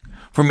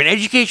from an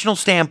educational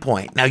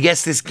standpoint, now,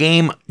 yes, this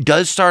game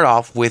does start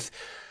off with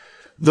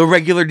the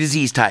regular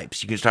disease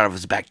types. You can start off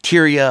as a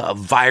bacteria, a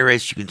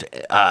virus, you can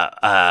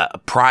a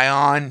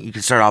prion. You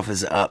can start off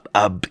as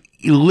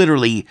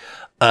literally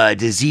a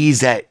disease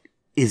that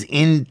is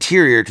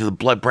interior to the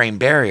blood-brain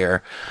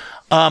barrier.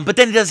 But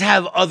then it does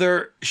have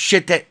other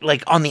shit that,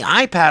 like, on the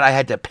iPad I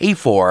had to pay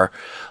for.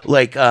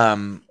 Like,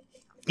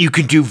 you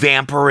can do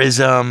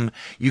vampirism.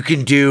 You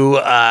can do,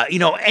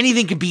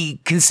 anything can be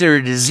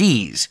considered a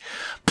disease.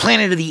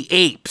 Planet of the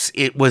Apes,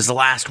 it was the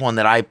last one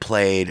that I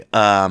played,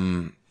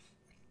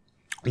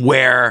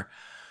 where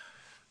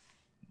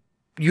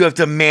you have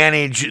to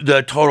manage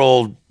the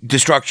total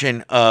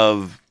destruction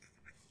of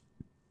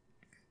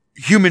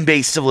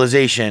human-based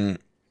civilization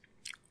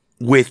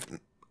with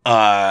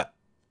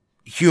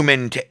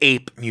human to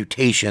ape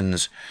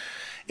mutations,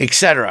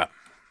 etc.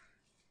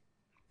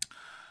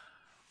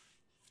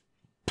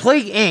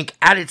 Plague Inc.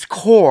 at its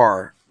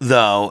core,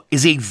 though,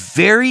 is a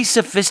very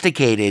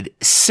sophisticated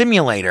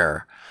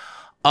simulator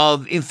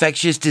of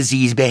infectious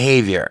disease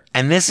behavior.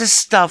 And this is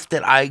stuff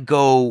that I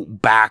go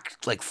back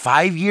like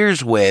 5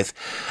 years with.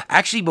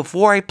 Actually,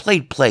 before I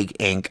played Plague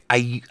Inc.,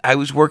 I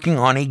was working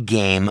on a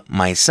game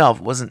myself.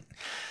 It wasn't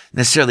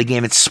necessarily a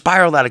game. It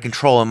spiraled out of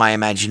control in my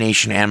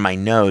imagination and my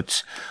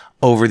notes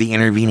over the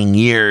intervening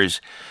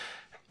years.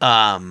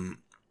 But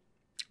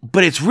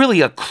it's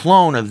really a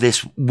clone of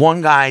this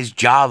one guy's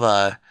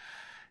Java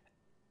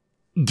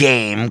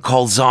game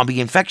called Zombie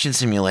Infection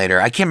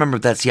Simulator. I can't remember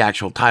if that's the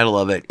actual title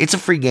of it. It's a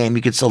free game.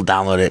 You can still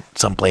download it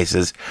some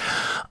places.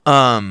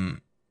 But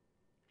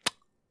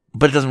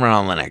it doesn't run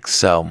on Linux,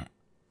 so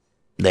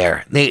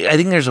there. I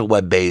think there's a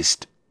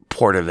web-based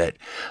port of it.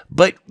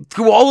 But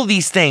through all of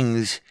these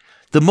things,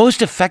 the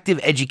most effective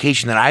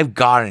education that I've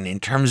gotten in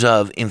terms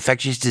of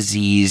infectious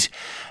disease,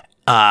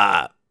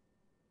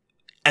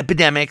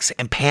 epidemics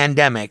and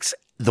pandemics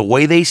the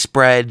way they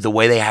spread, the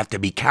way they have to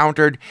be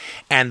countered,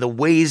 and the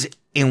ways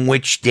in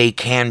which they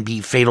can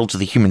be fatal to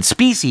the human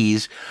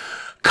species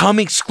come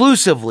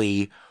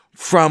exclusively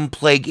from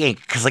Plague Inc.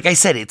 Because like I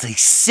said, it's a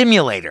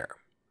simulator.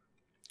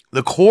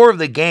 The core of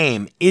the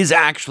game is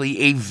actually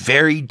a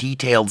very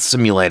detailed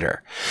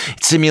simulator.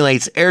 It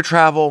simulates air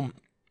travel,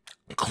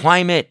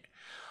 climate,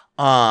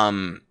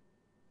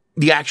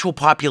 the actual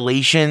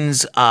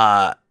population's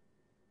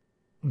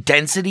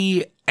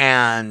density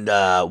and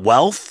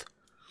wealth.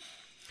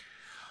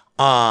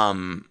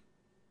 All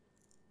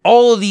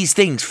of these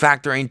things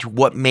factor into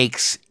what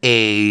makes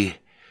a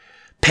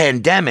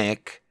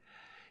pandemic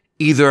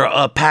either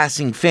a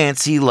passing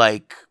fancy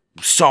like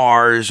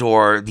SARS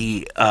or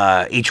the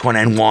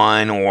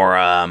H1N1 or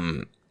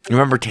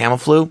remember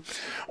Tamiflu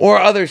or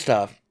other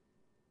stuff.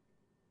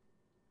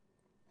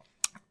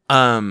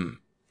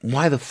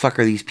 Why the fuck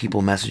are these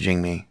people messaging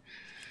me?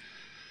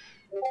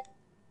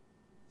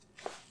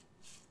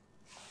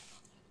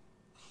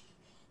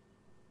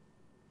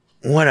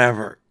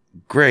 Whatever.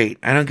 Great.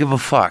 I don't give a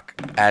fuck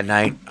at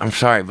night. I'm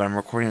sorry, but I'm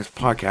recording this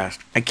podcast.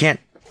 I can't.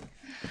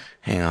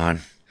 Hang on.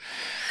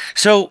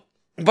 So,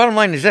 bottom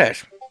line is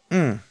this.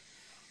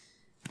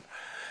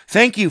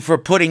 Thank you for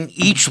putting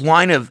each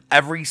line of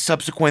every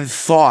subsequent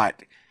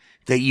thought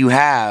that you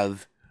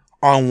have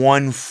on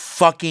one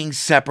fucking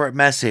separate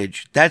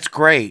message. That's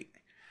great.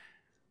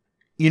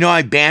 You know,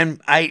 I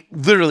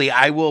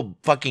will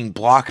fucking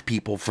block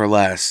people for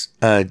less.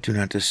 Do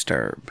not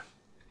disturb.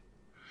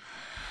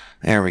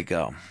 There we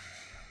go.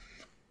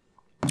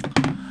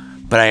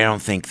 But I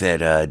don't think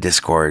that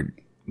Discord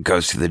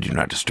goes through the do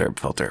not disturb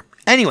filter.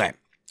 Anyway.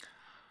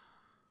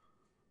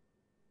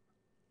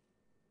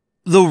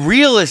 The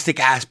realistic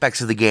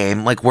aspects of the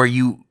game, like where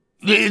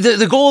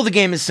the goal of the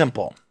game is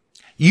simple.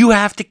 You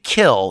have to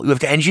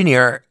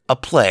engineer a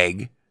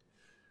plague.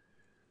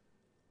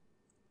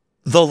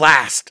 The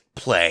last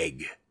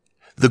plague.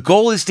 The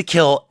goal is to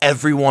kill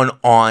everyone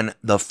on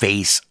the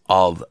face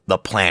of the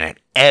planet.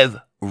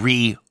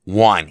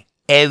 Everyone.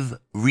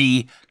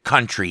 Every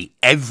country.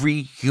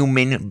 Every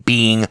human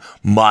being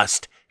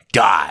must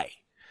die.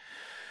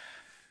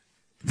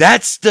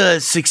 That's the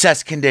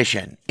success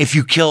condition. If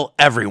you kill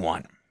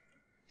everyone.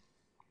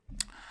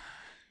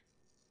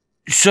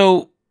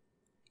 So,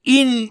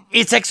 in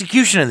its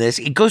execution of this,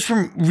 it goes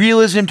from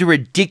realism to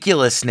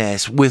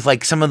ridiculousness with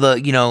like some of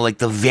the, like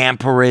the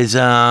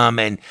vampirism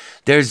and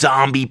there's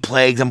zombie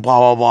plagues and blah,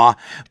 blah, blah.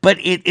 But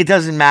it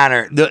doesn't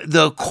matter.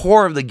 The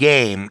core of the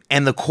game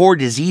and the core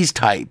disease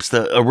types,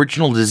 the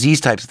original disease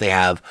types that they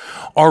have,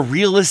 are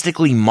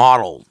realistically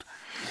modeled.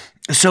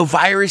 So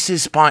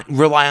viruses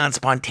rely on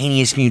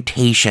spontaneous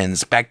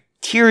mutations.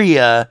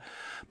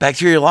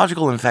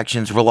 Bacteriological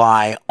infections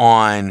rely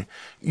on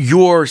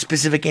your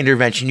specific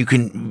intervention. You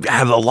can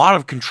have a lot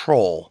of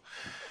control.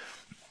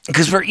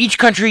 Because for each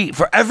country,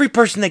 for every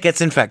person that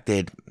gets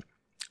infected,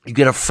 you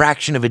get a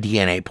fraction of a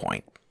DNA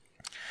point.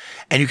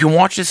 And you can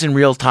watch this in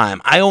real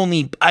time. I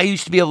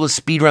used to be able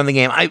to speedrun the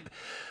game.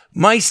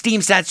 My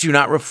Steam stats do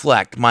not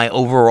reflect my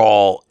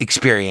overall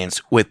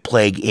experience with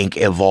Plague Inc.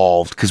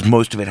 Evolved, because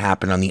most of it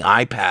happened on the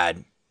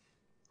iPad,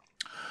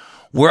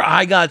 where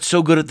I got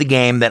so good at the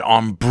game that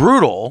on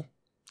Brutal,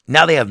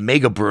 now they have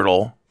Mega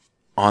Brutal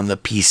on the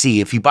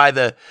PC. If you buy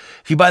the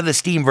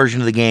Steam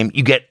version of the game,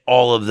 you get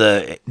all of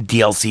the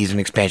DLCs and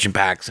expansion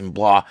packs and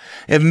blah.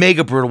 They have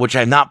Mega Brutal, which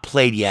I've not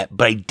played yet,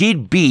 but I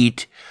did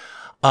beat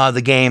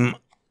the game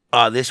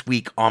this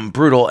week on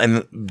Brutal,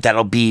 and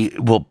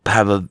we'll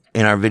have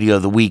in our video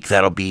of the week,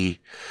 that'll be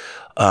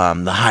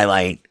the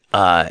highlight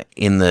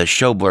in the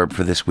show blurb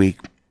for this week.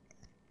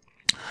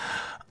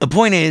 The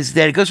point is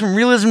that it goes from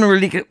realism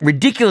to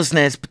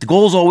ridiculousness, but the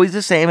goal is always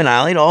the same: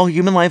 annihilate all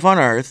human life on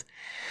Earth.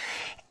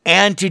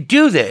 And to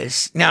do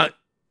this, now,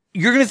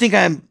 you're going to think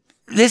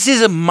this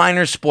is a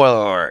minor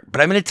spoiler alert,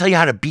 but I'm going to tell you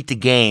how to beat the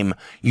game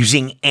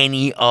using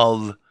any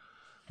of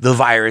the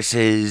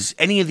viruses,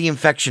 any of the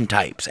infection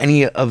types,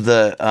 any of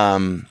the,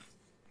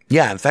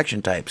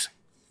 infection types.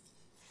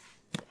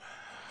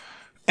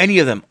 Any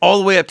of them, all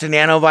the way up to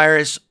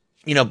nanovirus,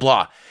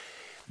 blah.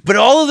 But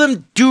all of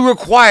them do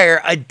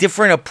require a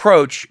different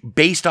approach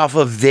based off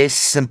of this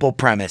simple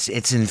premise.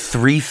 It's in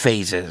 3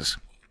 phases.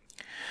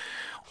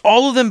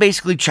 All of them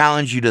basically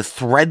challenge you to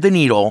thread the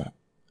needle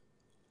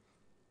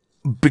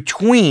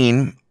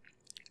between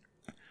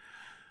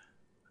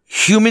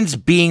humans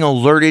being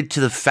alerted to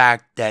the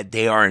fact that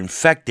they are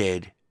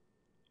infected,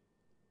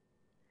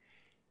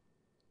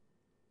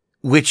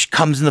 which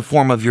comes in the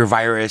form of your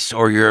virus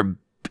or your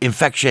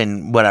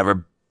infection,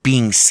 whatever,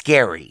 being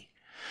scary.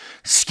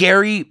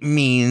 Scary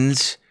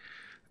means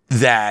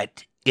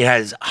that it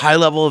has high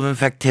level of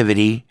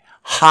infectivity,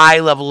 high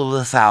level of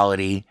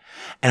lethality,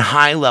 and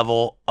high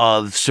level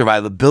of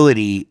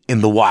survivability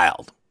in the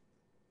wild.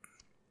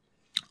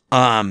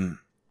 So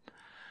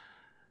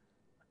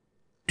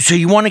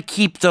you want to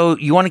keep So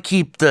you want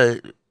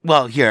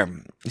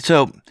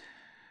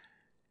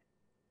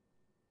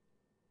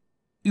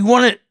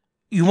to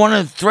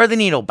thread the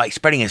needle by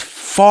spreading as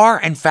far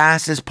and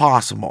fast as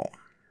possible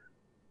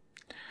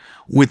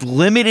with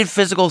limited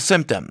physical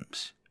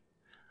symptoms,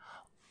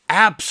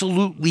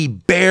 absolutely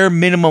bare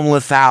minimum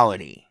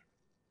lethality.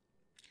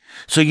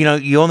 So,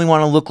 you only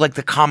want to look like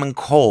the common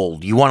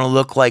cold. You want to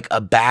look like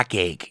a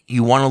backache.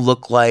 You want to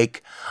look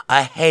like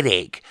a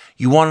headache.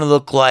 You want to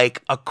look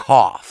like a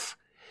cough.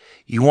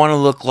 You want to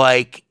look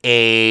like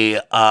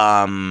you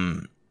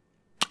want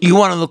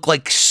to look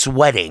like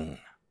sweating.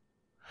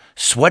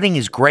 Sweating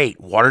is great.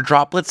 Water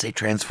droplets, they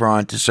transfer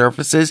onto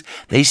surfaces.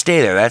 They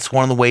stay there. That's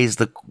one of the ways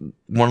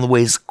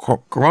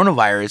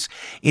coronavirus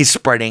is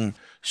spreading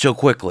so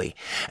quickly.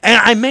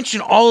 And I mention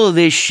all of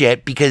this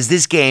shit because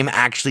this game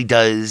actually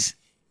does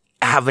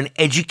have an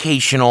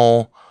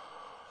educational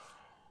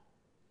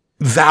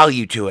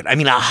value to it. I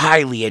mean, a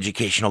highly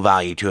educational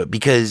value to it,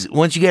 because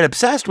once you get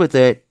obsessed with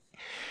it,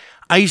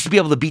 I used to be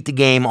able to beat the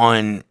game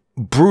on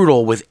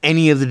brutal with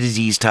any of the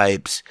disease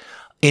types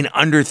in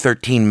under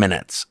 13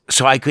 minutes.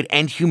 So I could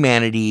end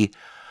humanity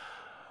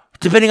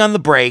depending on the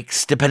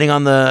breaks, depending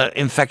on the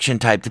infection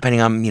type,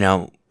 depending on,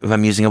 if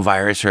I'm using a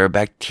virus or a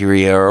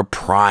bacteria or a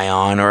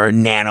prion or a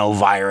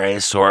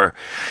nanovirus or,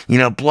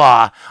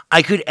 blah,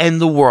 I could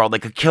end the world. I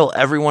could kill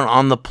everyone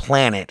on the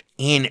planet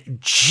in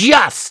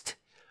just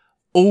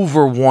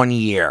over 1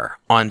 year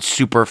on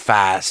super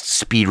fast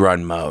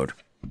speedrun mode.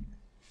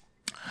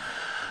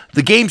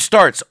 The game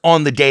starts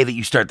on the day that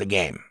you start the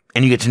game,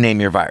 and you get to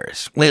name your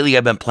virus. Lately,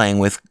 I've been playing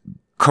with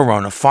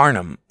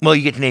coronavirus. Well,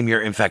 you get to name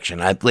your infection.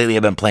 Lately,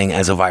 I've been playing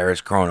as a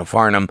virus,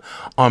 coronavirus,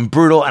 on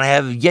brutal, and I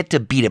have yet to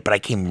beat it, but I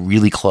came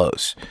really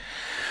close.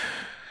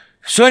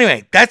 So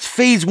anyway, that's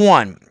phase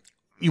 1.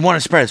 You want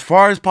to spread as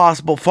far and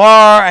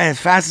as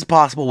fast as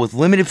possible with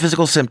limited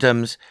physical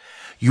symptoms.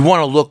 You want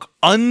to look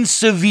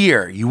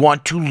unsevere. You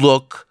want to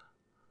look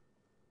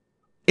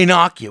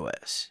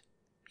innocuous.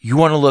 You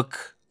want to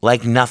look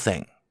like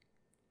nothing.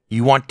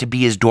 You want to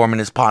be as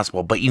dormant as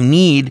possible, but you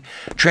need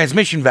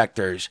transmission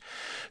vectors.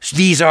 So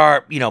these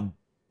are,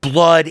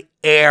 blood,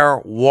 air,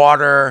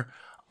 water,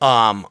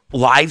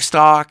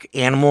 livestock,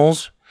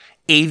 animals,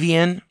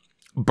 avian,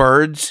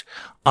 birds,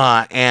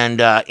 and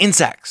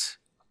insects,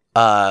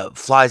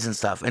 flies and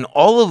stuff. And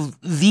all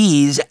of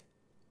these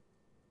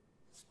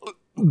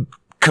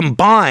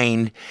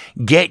combined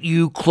get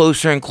you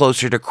closer and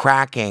closer to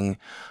cracking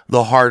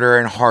the harder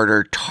and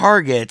harder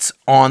targets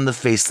on the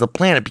face of the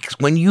planet. Because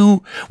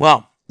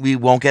we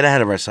won't get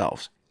ahead of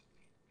ourselves.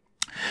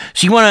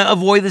 So you want to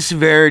avoid the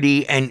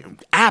severity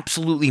and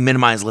absolutely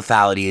minimize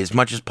lethality as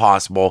much as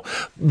possible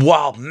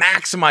while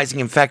maximizing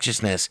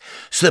infectiousness,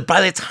 so that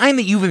by the time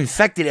that you've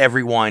infected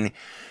everyone,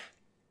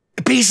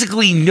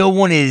 basically no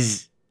one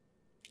has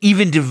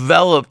even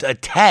developed a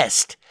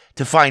test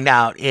to find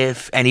out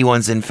if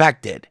anyone's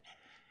infected.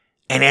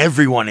 And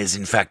everyone is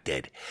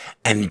infected.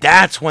 And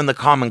that's when the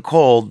common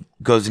cold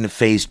goes into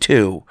phase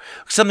 2.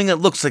 Something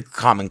that looks like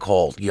common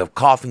cold. You have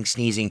coughing,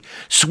 sneezing,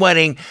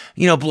 sweating,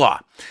 blah.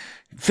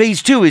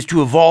 Phase 2 is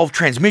to evolve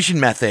transmission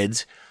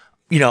methods,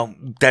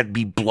 that'd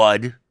be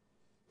blood,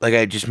 like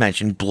I just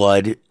mentioned,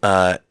 blood,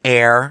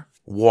 air,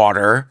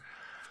 water.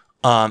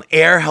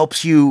 Air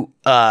helps you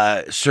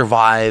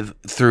survive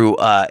through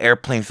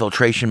airplane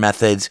filtration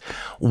methods.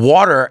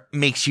 Water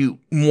makes you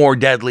more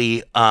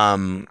deadly,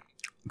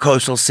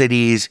 coastal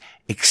cities,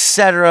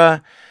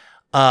 etc.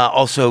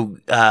 Also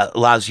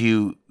allows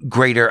you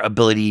greater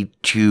ability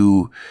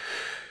to,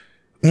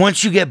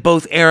 once you get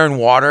both air and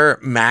water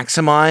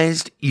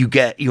maximized, you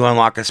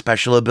unlock a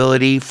special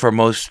ability for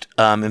most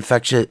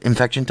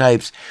infection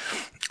types,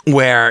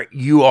 where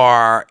you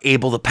are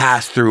able to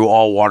pass through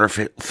all water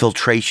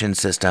filtration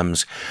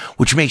systems,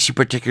 which makes you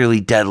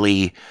particularly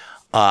deadly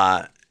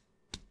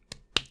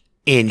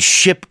in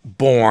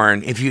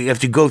shipborne, if you have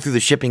to go through the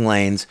shipping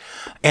lanes,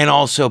 and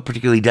also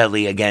particularly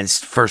deadly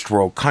against first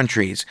world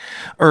countries,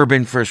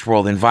 urban first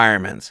world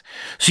environments.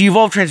 So you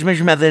evolve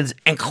transmission methods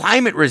and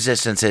climate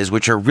resistances,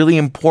 which are really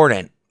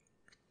important,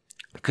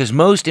 because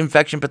most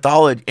infectious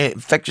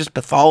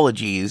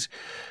pathologies,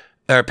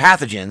 or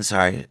pathogens,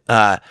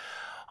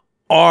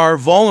 are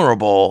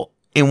vulnerable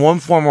in one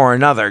form or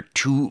another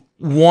to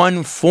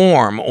one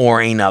form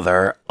or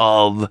another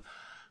of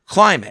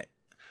climate.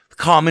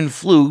 Common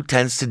flu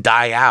tends to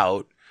die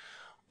out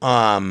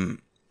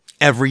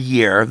every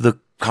year. The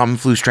common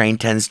flu strain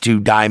tends to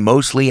die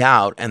mostly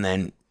out and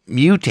then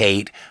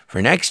mutate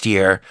for next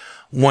year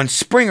once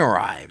spring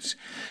arrives.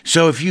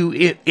 So if your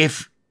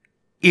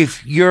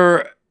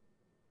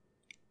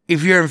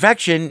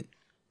infection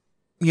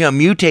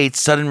mutates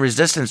sudden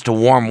resistance to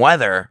warm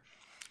weather,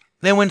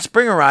 then when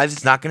spring arrives,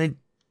 it's not going to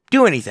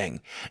do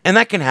anything, and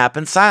that can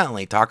happen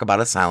silently. Talk about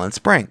a silent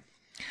spring.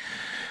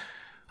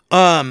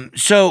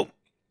 So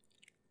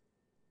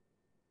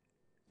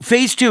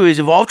phase 2 is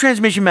evolve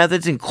transmission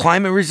methods and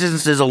climate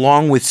resistances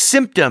along with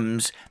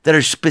symptoms that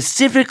are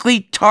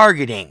specifically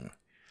targeting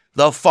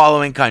the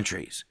following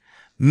countries: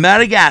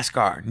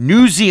 Madagascar,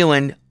 New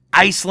Zealand,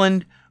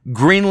 Iceland,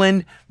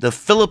 Greenland, the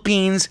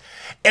Philippines,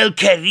 El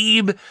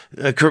Caribe,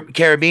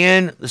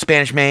 Caribbean, the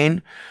Spanish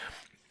Main,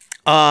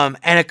 and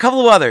a couple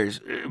of others.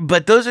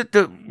 But those are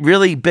the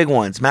really big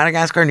ones: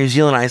 Madagascar, New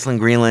Zealand, Iceland,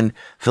 Greenland,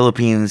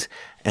 Philippines,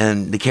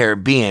 and the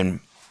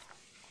Caribbean.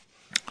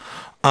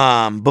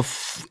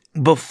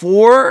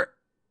 before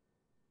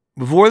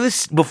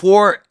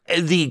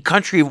the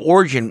country of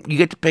origin, you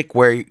get to pick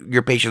where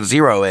your patient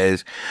zero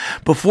is.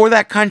 Before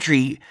that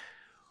country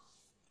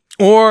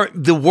or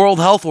the World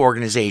Health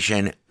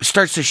Organization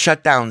starts to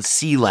shut down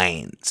sea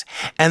lanes.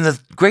 And the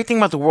great thing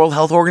about the World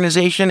Health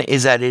Organization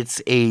is that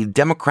it's a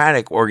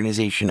democratic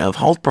organization of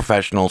health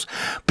professionals.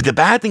 But the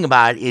bad thing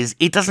about it is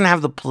it doesn't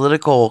have the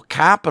political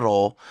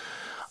capital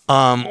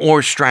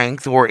or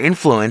strength or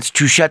influence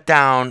to shut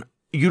down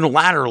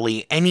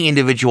unilaterally any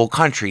individual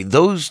country.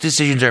 Those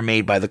decisions are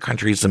made by the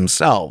countries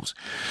themselves.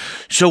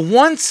 So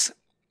once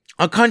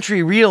a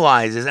country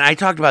realizes, and I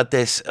talked about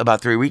this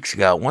about 3 weeks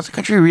ago, once a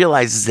country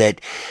realizes that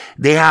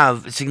they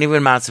have significant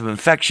amounts of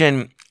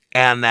infection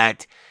and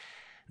that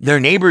their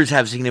neighbors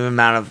have significant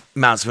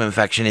amounts of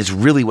infection is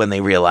really when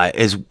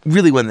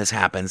this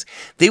happens.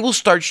 They will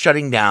start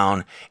shutting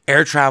down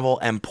air travel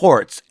and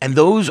ports. And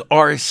those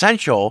are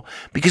essential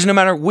because no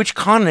matter which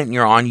continent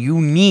you're on, you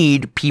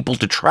need people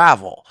to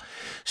travel.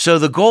 So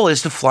the goal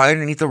is to fly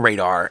underneath the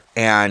radar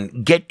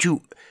and get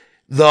to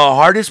the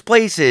hardest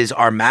places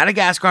are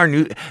Madagascar,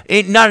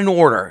 not in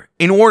order.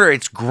 In order,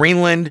 it's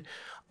Greenland,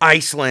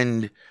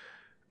 Iceland,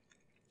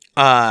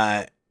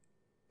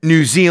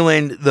 New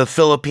Zealand, the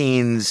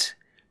Philippines,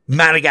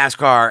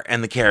 Madagascar,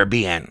 and the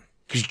Caribbean.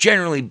 Because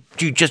generally,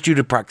 just due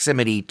to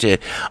proximity to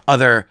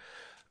other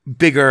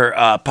bigger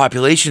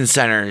population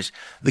centers,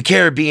 the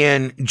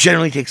Caribbean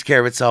generally takes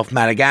care of itself.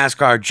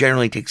 Madagascar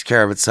generally takes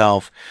care of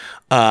itself.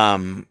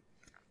 But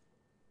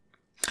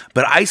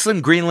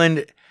Iceland,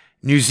 Greenland,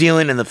 New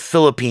Zealand, and the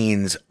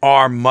Philippines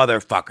are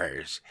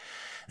motherfuckers.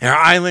 They're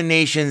island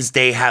nations.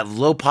 They have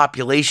low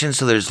population,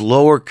 so there's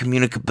lower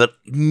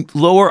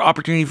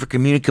opportunity for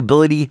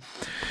communicability.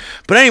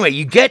 But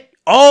anyway,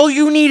 all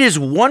you need is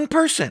one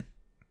person.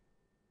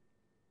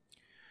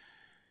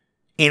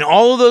 In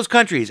all of those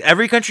countries,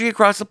 every country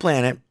across the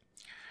planet,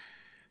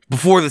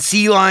 before the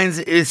sea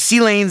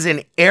lanes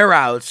and air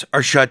routes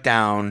are shut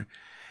down,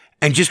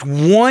 and just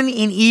one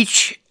in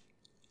each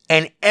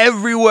and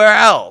everywhere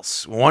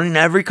else, one in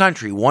every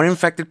country, one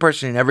infected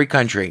person in every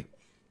country.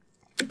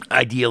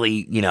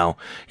 Ideally,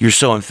 you're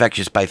so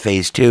infectious by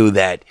phase 2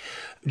 that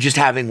just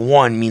having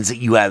one means that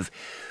you have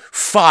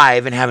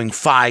 5, and having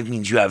 5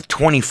 means you have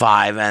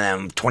 25,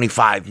 and then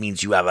 25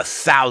 means you have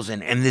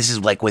 1,000. And this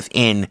is like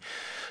within,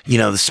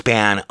 the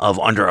span of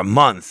under a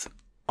month.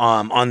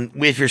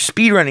 If you're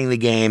speedrunning the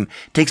game,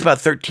 it takes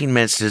about 13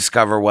 minutes to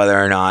discover whether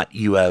or not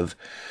you have.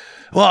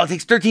 Well, it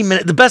takes 13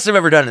 minutes. The best I've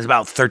ever done is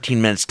about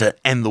 13 minutes to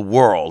end the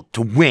world,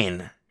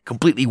 to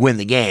completely win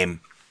the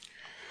game.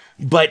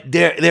 But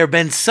there have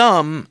been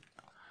some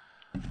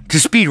to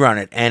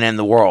speedrun it and end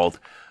the world.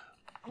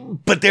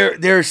 But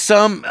there's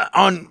some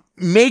on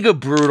Mega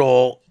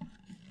Brutal,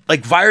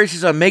 like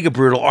viruses on Mega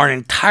Brutal are an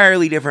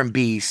entirely different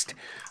beast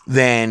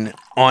than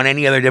on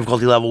any other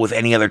difficulty level with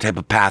any other type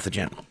of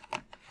pathogen.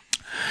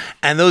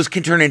 And those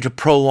can turn into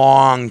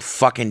prolonged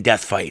fucking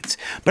death fights.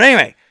 But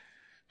anyway,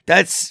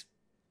 that's...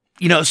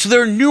 so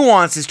there are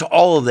nuances to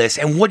all of this,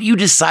 and what you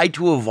decide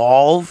to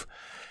evolve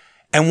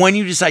and when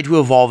you decide to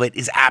evolve it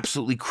is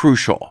absolutely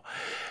crucial.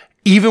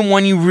 Even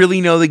when you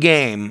really know the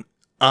game,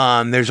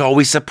 there's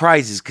always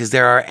surprises because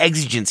there are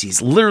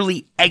exigencies,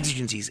 literally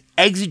exigencies.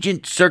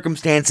 Exigent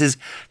circumstances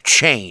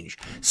change.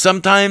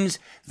 Sometimes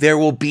there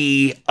will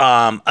be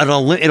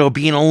it'll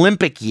be an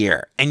Olympic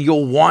year, and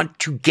you'll want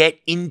to get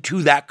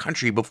into that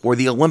country before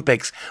the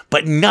Olympics,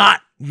 but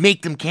not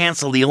make them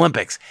cancel the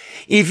Olympics.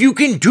 If you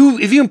can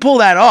pull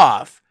that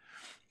off,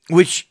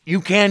 which you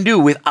can do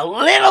with a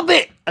little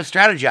bit of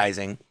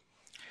strategizing,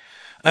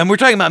 and we're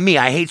talking about me,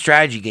 I hate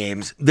strategy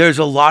games. There's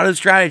a lot of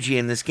strategy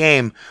in this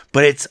game,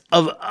 but it's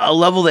of a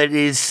level that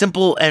is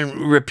simple and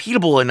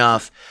repeatable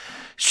enough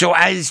so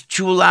as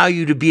to allow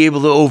you to be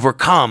able to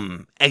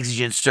overcome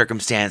exigent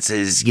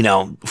circumstances,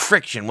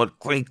 friction, what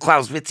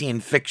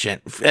Clausewitzian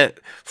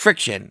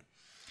friction.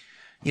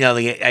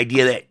 The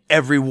idea that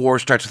every war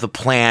starts with a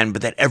plan,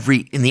 but that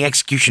in the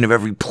execution of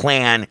every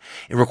plan,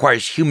 it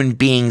requires human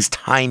beings,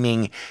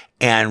 timing,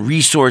 and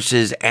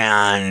resources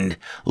and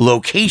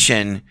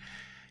location.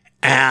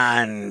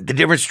 And the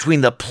difference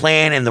between the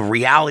plan and the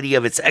reality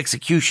of its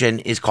execution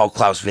is called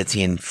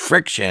Clausewitzian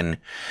friction,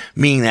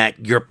 meaning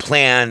that your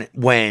plan,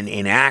 when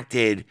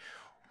enacted,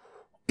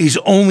 is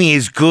only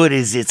as good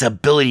as its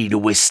ability to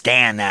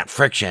withstand that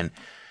friction.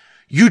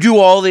 You do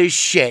all this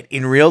shit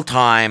in real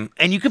time,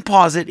 and you can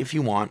pause it if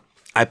you want.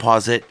 I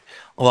pause it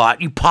a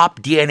lot. You pop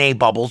DNA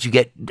bubbles. You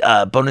get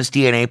bonus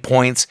DNA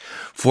points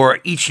for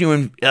each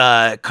new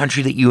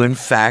country that you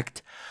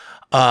infect.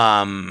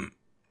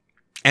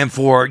 And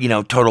for,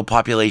 total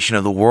population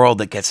of the world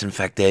that gets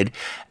infected.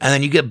 And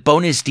then you get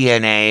bonus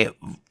DNA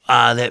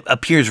that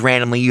appears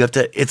randomly.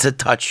 It's a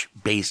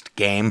touch-based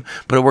game,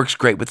 but it works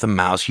great with the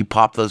mouse. You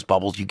pop those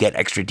bubbles, you get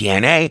extra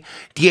DNA.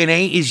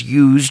 DNA is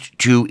used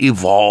to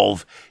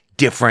evolve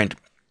different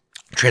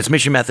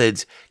transmission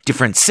methods,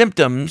 different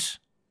symptoms,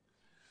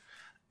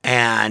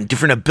 and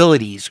different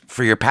abilities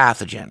for your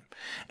pathogen.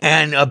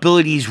 And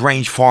abilities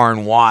range far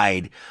and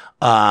wide.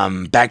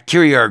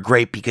 Bacteria are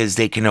great because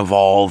they can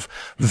evolve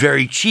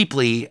very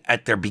cheaply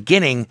at their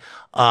beginning.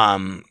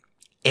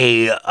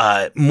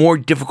 A more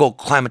difficult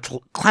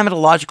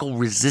climatological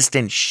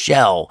resistant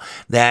shell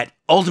that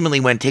ultimately,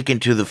 when taken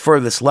to the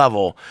furthest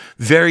level,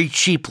 very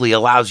cheaply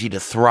allows you to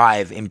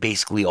thrive in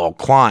basically all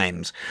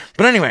climes.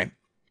 But anyway,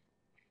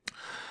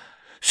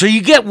 so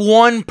you get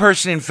one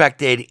person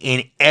infected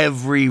in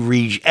every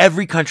region,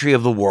 every country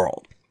of the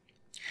world.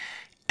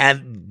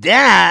 And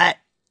that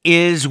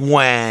is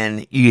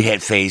when you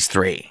hit phase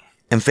 3.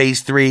 And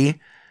phase 3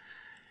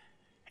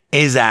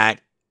 is that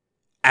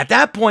at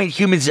that point,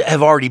 humans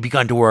have already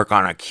begun to work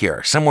on a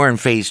cure. Somewhere in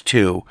phase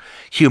 2,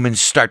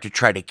 humans start to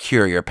try to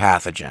cure your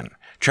pathogen,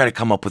 try to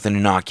come up with an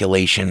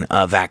inoculation,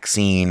 a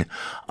vaccine,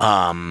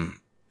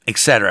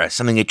 etc.,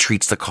 something that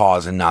treats the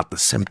cause and not the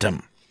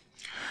symptom.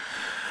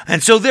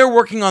 And so they're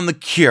working on the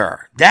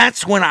cure.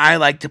 That's when I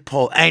like to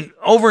pull, and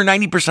over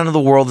 90% of the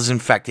world is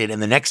infected,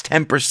 and the next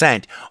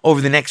 10%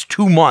 over the next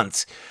 2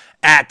 months,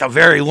 at the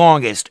very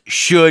longest,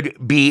 should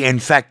be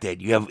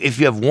infected. If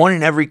you have one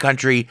in every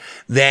country,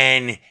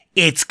 then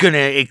it's going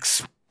to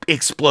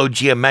explode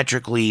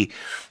geometrically.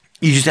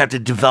 You just have to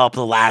develop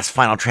the last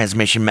final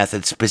transmission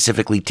method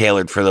specifically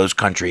tailored for those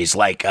countries.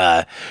 Like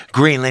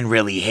Greenland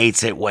really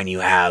hates it when you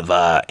have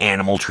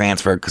animal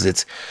transfer because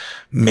it's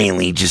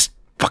mainly just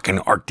fucking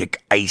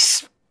Arctic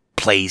ice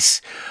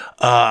place.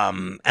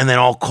 And then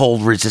all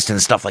cold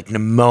resistant stuff like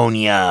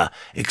pneumonia,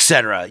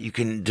 etc. You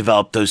can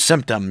develop those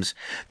symptoms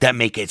that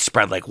make it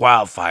spread like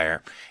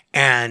wildfire.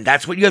 And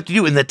that's what you have to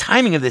do. And the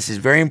timing of this is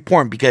very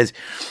important because,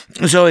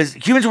 so as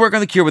humans work on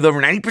the cure with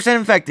over 90%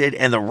 infected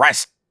and the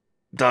rest,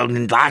 the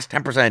last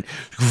 10%,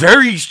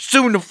 very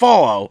soon to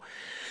follow,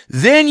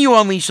 then you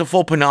unleash the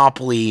full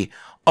panoply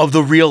of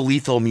the real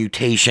lethal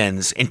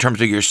mutations in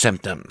terms of your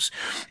symptoms.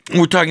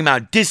 We're talking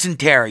about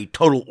dysentery,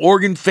 total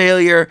organ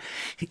failure.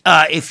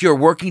 If you're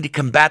working to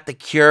combat the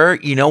cure,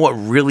 you know what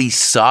really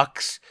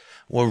sucks?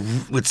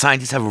 What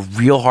scientists have a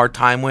real hard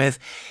time with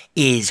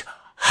is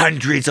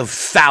hundreds of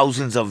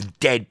thousands of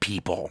dead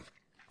people.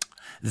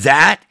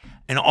 That,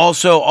 and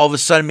also all of a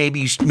sudden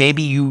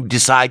maybe you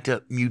decide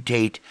to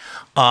mutate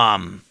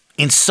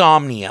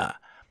insomnia,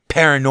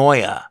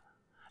 paranoia,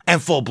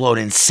 and full-blown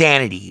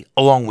insanity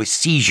along with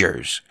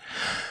seizures.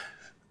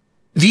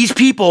 These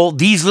people,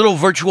 these little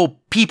virtual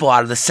people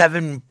out of the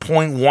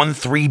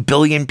 7.13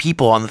 billion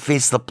people on the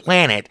face of the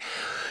planet,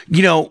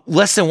 you know,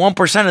 less than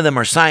 1% of them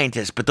are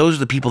scientists, but those are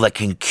the people that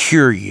can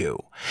cure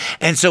you.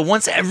 And so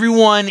once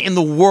everyone in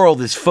the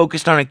world is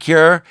focused on a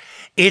cure,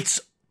 it's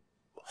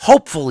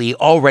hopefully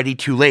already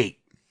too late.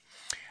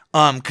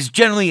 Because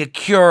generally a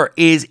cure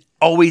is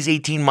always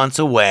 18 months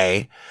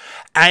away.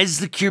 As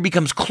the cure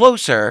becomes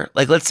closer,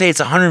 like let's say it's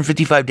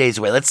 155 days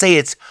away. Let's say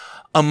it's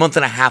a month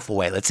and a half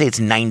away. Let's say it's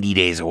 90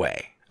 days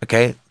away.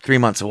 Okay? 3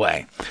 months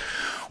away.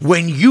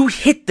 When you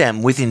hit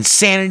them with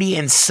insanity,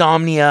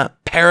 insomnia,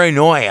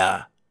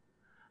 paranoia,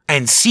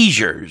 and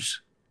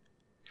seizures,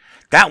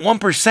 that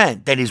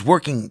 1% that is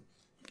working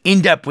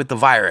in depth with the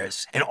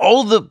virus, and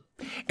all the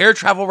air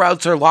travel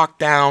routes are locked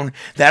down,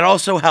 that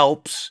also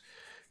helps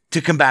to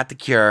combat the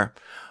cure.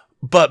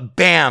 But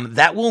bam,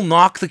 that will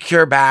knock the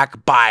cure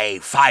back by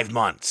 5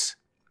 months.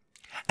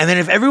 And then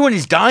if everyone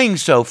is dying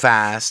so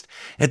fast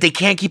that they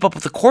can't keep up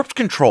with the corpse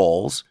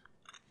controls,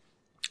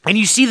 and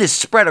you see this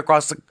spread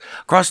across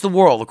the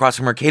world, across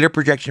the Mercator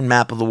projection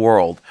map of the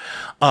world,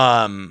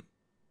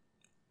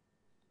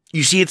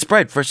 you see it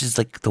spread. First, it's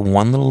like the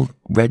one little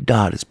red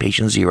dot is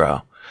patient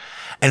 0.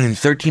 And then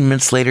 13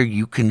 minutes later,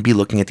 you can be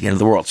looking at the end of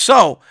the world.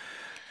 So,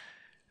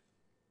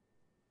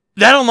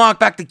 that'll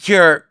knock back the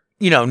cure,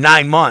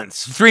 9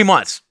 months, 3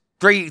 months,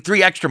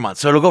 three extra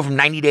months. So it'll go from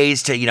 90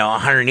 days to,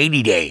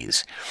 180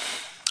 days.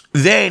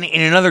 Then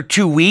in another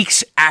 2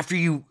 weeks, after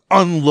you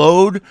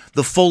unload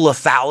the full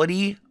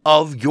lethality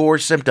of your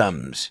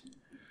symptoms,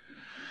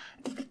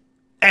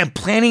 and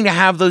planning to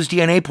have those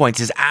DNA points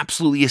is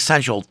absolutely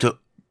essential to,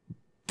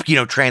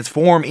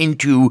 transform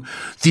into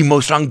the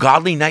most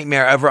ungodly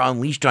nightmare ever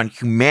unleashed on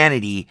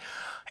humanity,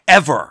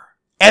 ever.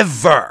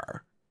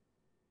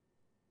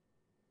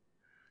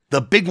 The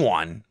big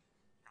one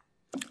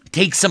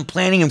takes some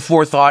planning and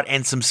forethought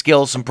and some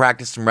skill, some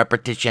practice, some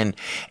repetition,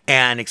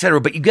 and etc.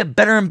 But you get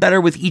better and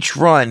better with each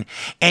run.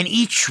 And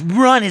each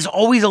run is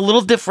always a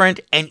little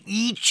different. And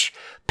each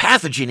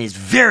pathogen is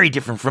very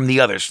different from the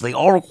others. So they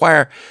all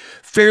require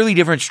fairly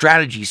different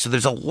strategies. So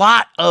there's a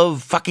lot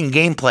of fucking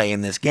gameplay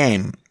in this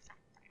game.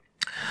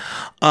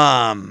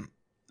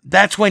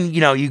 That's when,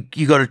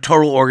 you go to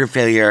total organ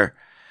failure,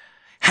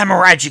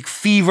 hemorrhagic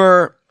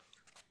fever,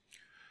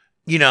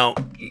 you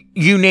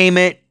name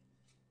it.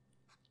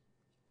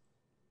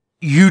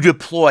 You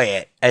deploy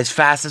it as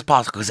fast as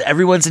possible because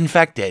everyone's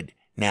infected.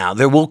 Now,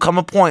 there will come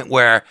a point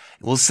where it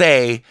will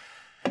say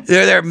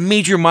there are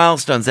major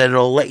milestones that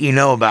it'll let you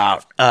know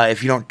about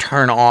if you don't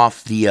turn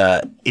off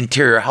the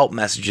interior help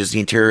messages,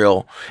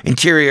 the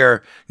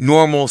interior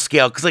normal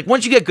scale. Because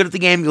once you get good at the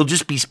game, you'll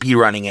just be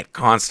speedrunning it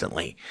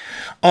constantly.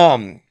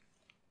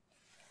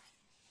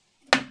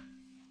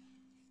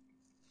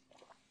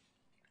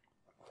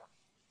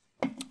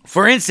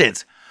 For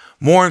instance,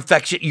 more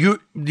infection. Your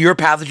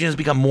pathogen has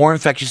become more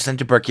infectious than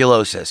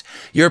tuberculosis.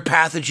 Your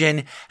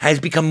pathogen has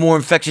become more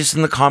infectious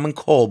than the common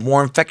cold,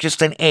 more infectious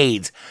than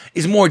AIDS,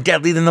 is more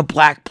deadly than the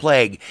Black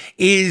Plague,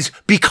 is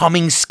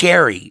becoming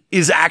scary,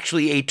 is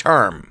actually a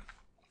term.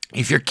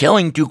 If you're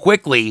killing too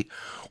quickly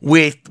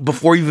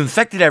before you've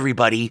infected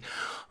everybody,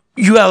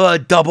 you have a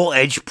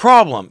double-edged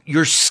problem.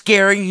 You're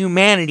scaring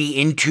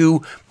humanity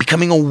into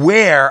becoming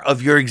aware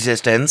of your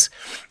existence,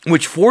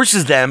 which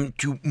forces them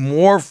to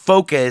more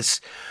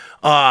focus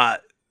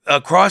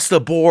across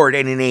the board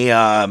and in a,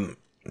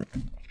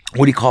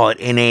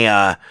 in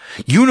a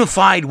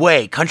unified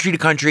way, country to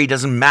country,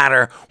 doesn't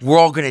matter, we're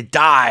all going to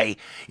die.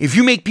 If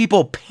you make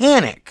people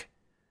panic,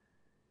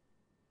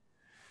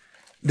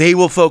 they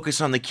will focus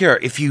on the cure.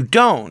 If you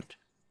don't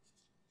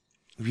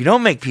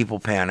make people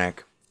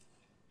panic,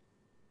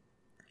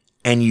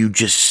 and you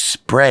just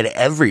spread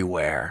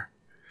everywhere,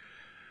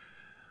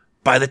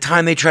 by the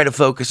time they try to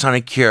focus on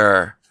a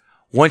cure,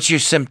 once your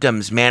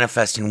symptoms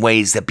manifest in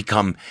ways that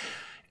become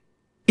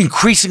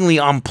increasingly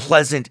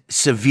unpleasant,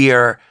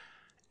 severe,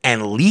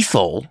 and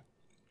lethal,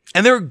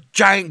 and there are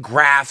giant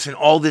graphs and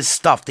all this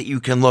stuff that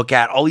you can look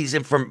at, all these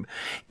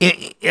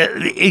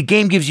a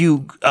game gives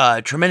you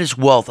a tremendous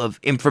wealth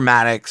of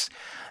informatics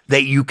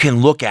that you can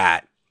look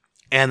at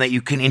and that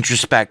you can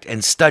introspect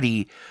and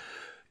study.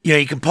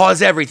 You can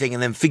pause everything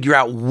and then figure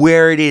out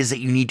where it is that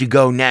you need to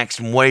go next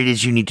and what it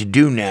is you need to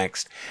do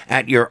next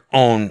at your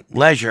own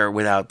leisure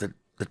without the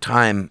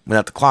time,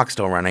 without the clock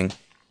still running.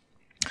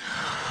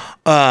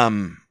 But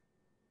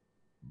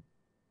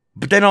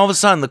then all of a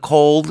sudden, the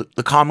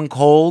common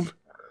cold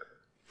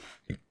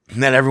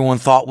that everyone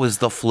thought was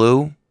the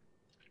flu,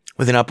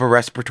 with an upper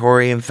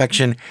respiratory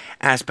infection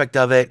aspect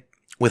of it,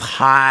 with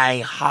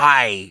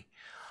high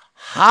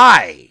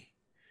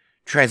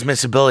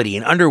transmissibility.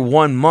 In under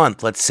 1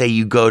 month, let's say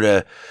you go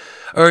to,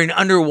 or in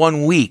under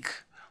 1 week,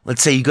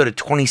 let's say you go to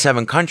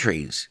 27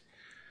 countries.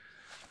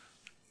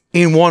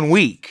 In 1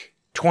 week,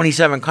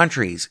 27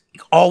 countries,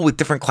 all with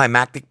different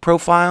climactic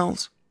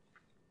profiles.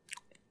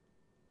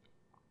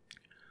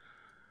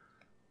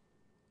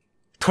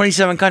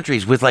 27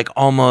 countries with like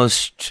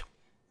almost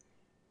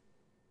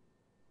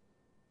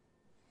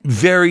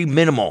very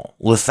minimal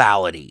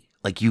lethality.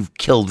 Like you've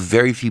killed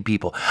very few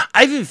people.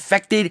 I've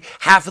infected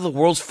half of the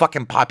world's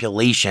fucking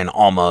population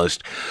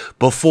almost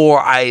before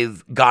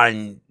I've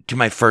gotten to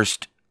my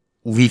first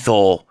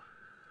lethal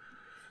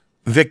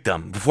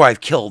victim, before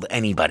I've killed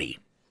anybody.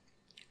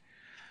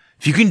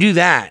 If you can do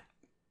that,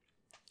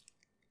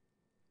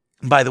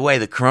 by the way,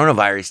 the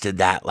coronavirus did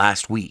that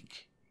last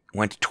week.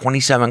 Went to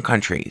 27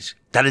 countries.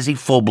 That is a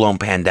full-blown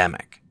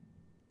pandemic.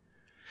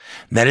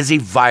 That is a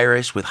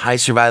virus with high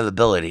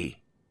survivability,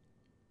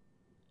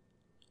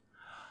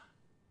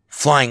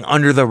 flying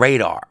under the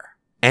radar.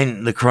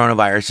 And the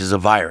coronavirus is a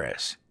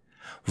virus.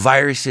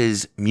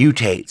 Viruses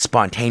mutate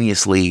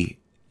spontaneously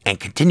and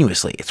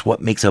continuously. It's what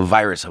makes a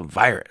virus a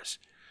virus.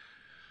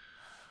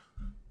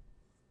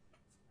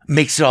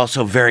 Makes it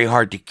also very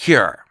hard to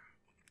cure,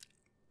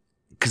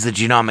 because the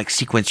genomic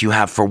sequence you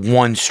have for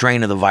one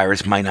strain of the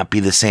virus might not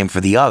be the same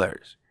for the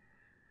others.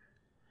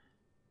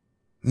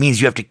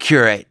 Means you have to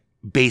cure it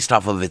based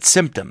off of its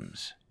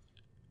symptoms.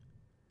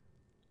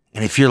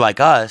 And if you're like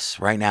us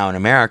right now in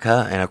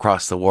America and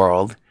across the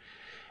world,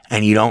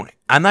 and you don't,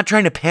 I'm not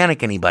trying to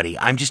panic anybody.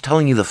 I'm just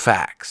telling you the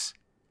facts.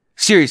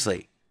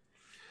 Seriously.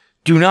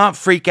 Do not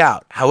freak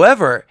out.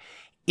 However,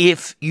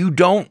 if you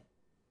don't,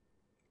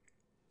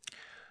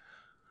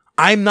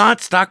 I'm not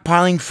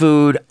stockpiling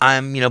food,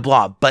 I'm,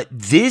 blah. But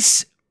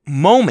this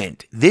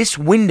moment, this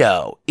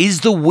window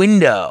is the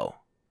window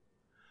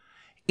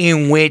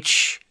in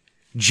which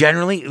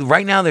generally,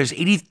 right now there's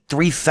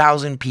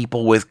 83,000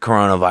 people with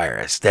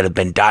coronavirus that have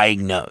been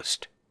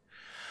diagnosed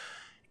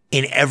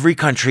in every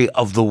country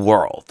of the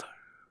world.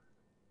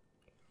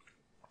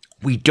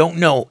 We don't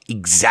know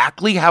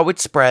exactly how it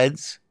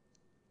spreads.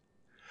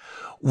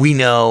 We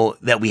know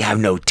that we have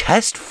no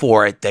test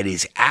for it that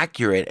is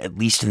accurate, at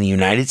least in the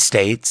United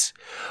States,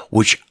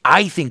 which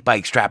I think by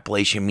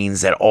extrapolation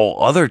means that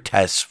all other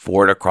tests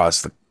for it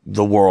across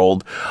the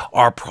world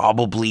are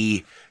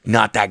probably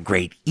not that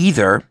great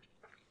either.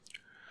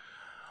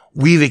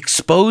 We've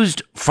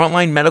exposed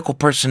frontline medical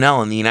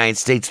personnel in the United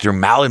States through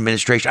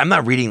maladministration. I'm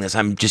not reading this.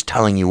 I'm just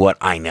telling you what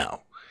I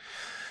know.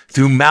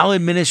 Through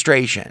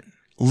maladministration,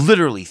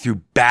 literally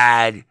through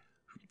bad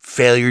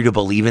failure to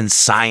believe in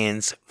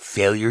science,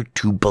 failure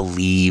to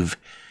believe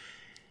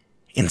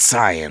in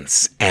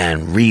science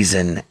and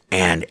reason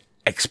and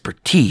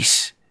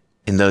expertise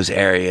in those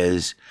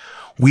areas,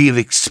 we have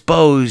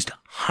exposed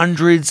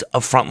hundreds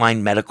of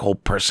frontline medical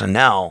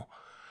personnel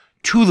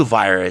to the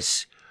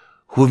virus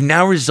who have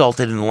now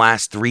resulted in the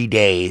last 3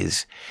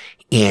 days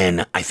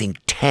in, I think,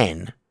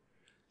 10.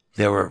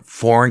 There were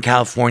 4 in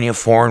California,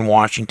 4 in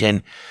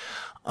Washington,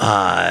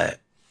 and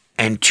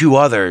 2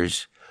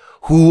 others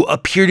who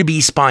appear to be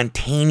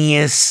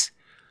spontaneous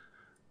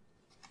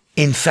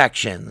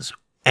infections,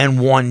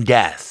 and 1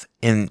 death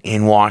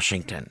in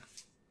Washington.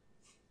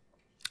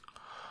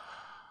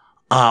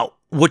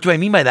 what do I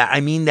mean by that?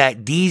 I mean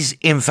that these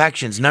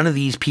infections, none of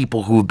these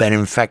people who have been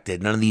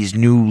infected, none of these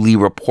newly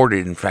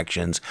reported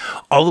infections,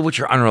 all of which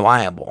are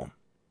unreliable.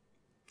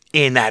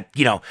 In that,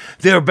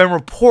 there have been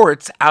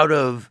reports out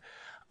of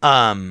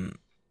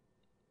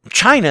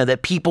China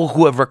that people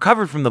who have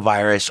recovered from the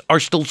virus are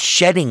still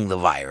shedding the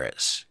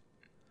virus,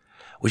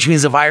 which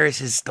means the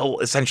virus is still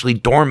essentially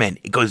dormant.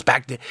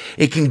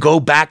 It can go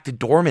back to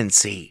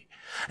dormancy.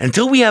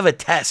 Until we have a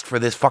test for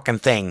this fucking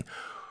thing,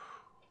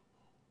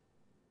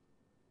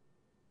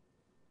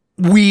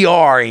 we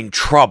are in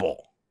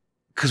trouble.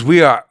 Because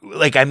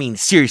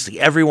seriously,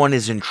 everyone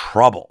is in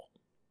trouble.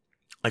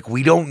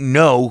 We don't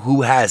know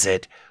who has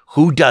it,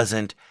 who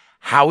doesn't,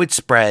 how it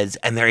spreads,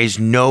 and there is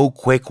no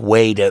quick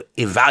way to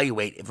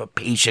evaluate if a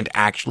patient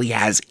actually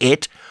has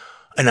it,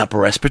 an upper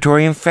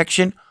respiratory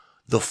infection,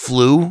 the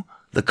flu,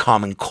 the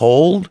common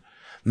cold,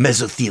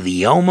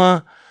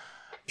 mesothelioma,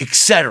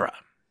 etc.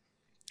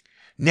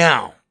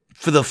 Now,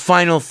 for the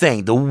final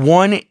thing,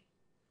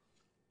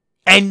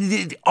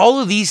 all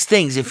of these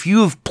things, if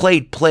you have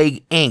played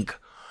Plague Inc.,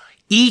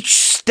 each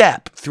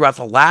step throughout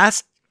the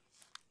last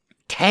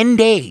 10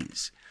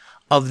 days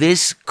of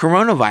this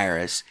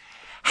coronavirus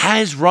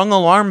has rung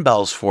alarm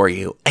bells for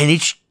you,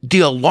 and the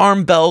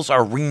alarm bells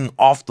are ringing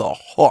off the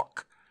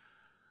hook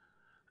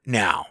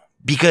now,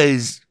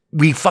 because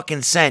we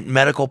fucking sent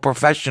medical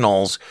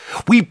professionals.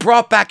 We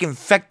brought back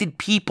infected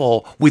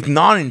people with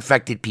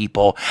non-infected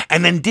people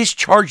and then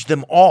discharged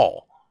them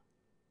all.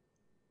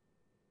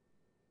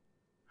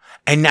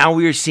 And now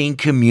we are seeing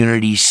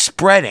community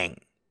infection.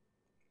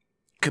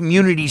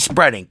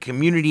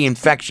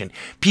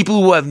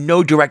 People who have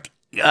no direct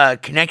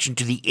connection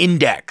to the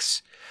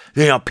index.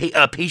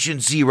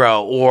 Patient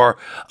zero or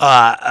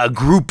a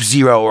group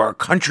zero or a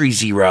country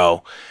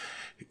zero.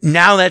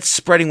 Now that's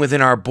spreading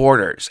within our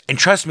borders. And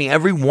trust me,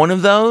 every one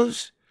of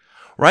those,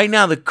 right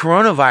now the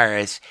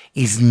coronavirus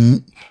is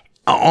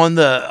on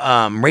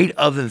the rate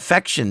of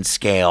infection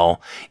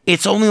scale,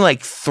 it's only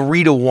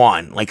 3 to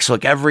 1.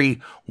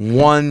 Every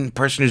one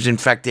person who's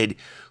infected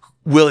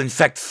will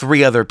infect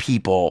 3 other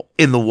people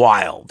in the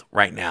wild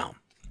right now.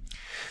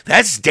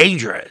 That's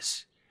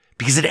dangerous,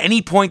 because at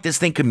any point this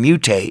thing can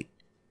mutate.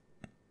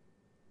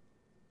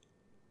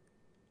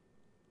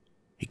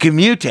 It can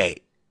mutate.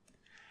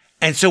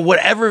 And so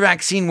whatever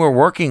vaccine we're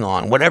working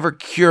on, whatever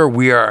cure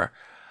we are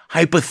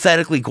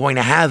hypothetically going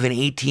to have in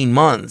 18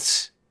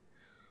 months,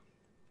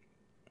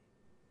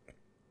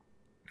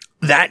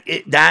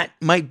 that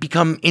might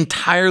become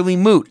entirely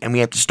moot, and we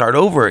have to start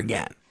over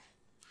again.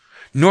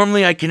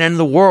 Normally I can end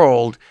the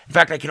world. In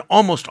fact, I can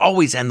almost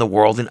always end the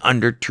world in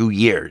under 2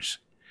 years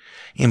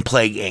in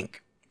Plague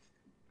Inc.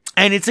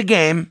 And it's a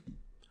game,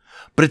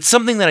 but it's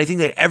something that I think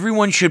that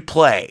everyone should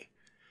play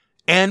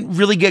and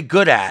really get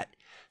good at,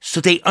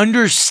 so they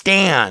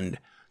understand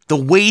the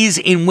ways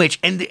in which,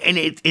 and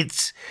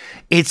it's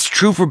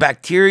true for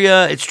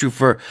bacteria,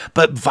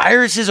 but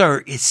viruses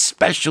are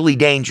especially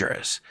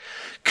dangerous,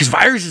 because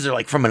viruses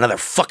are from another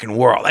fucking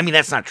world. I mean,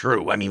 that's not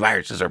true. I mean,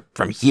 viruses are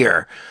from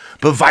here,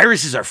 but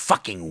viruses are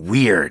fucking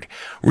weird.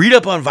 Read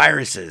up on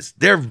viruses.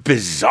 They're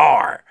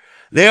bizarre.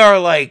 They're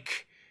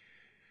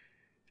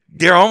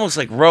almost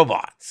like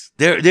robots.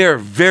 They're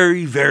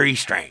very, very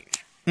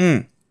strange.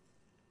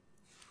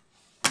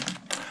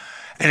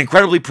 And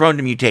incredibly prone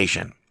to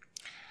mutation.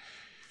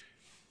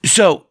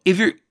 So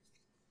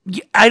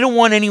I don't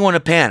want anyone to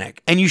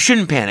panic, and you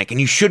shouldn't panic, and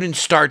you shouldn't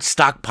start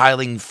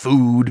stockpiling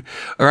food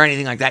or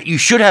anything like that. You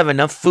should have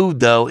enough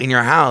food, though, in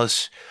your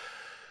house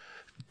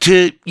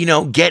to,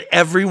 get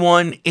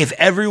everyone. If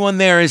everyone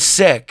there is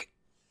sick,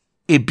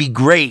 it'd be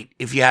great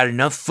if you had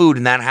enough food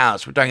in that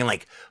house. We're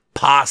talking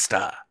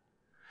pasta.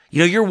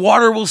 Your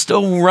water will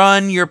still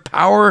run. Your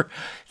power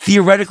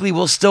theoretically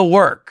will still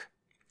work.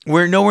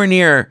 We're nowhere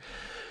near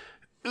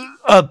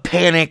a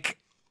panic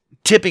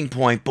tipping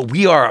point, but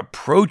we are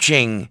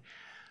approaching,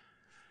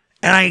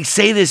 and I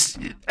say this,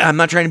 I'm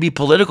not trying to be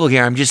political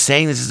here, I'm just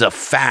saying this is a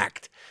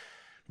fact.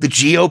 The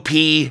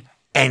GOP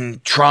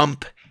and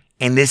Trump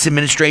and this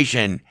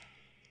administration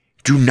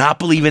do not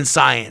believe in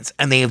science,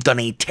 and they have done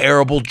a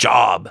terrible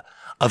job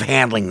of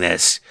handling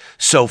this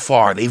so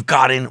far. They've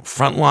gotten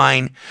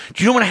frontline.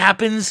 Do you know what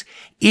happens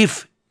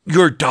if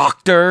your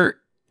doctor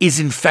is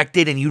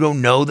infected and you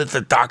don't know that the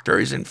doctor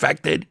is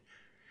infected?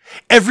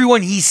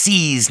 Everyone he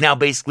sees now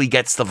basically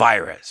gets the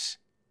virus.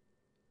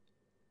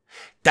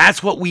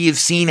 That's what we have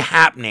seen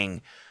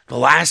happening the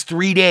last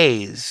 3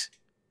 days.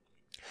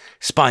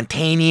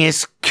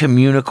 Spontaneous,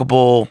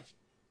 communal,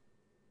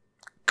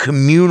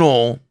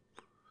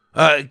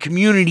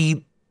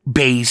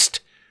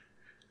 community-based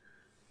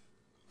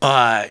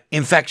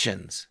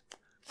infections.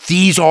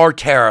 These are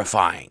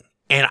terrifying.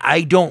 And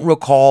I don't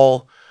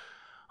recall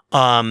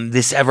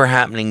this ever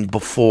happening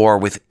before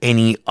with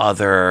any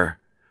other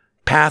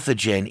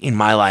pathogen in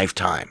my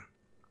lifetime.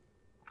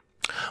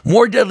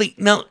 More deadly.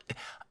 Now,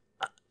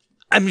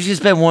 I'm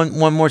just going to spend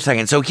one more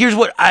second. So here's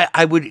what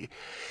I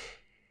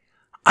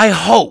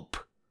hope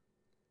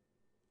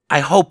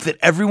that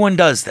everyone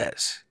does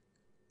this.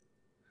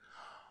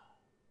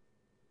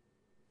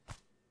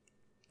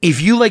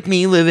 if you, like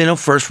me, live in a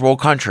first world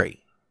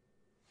country,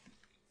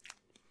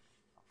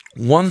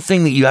 one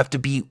thing that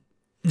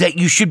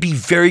you should be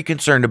very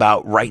concerned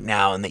about right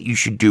now and that you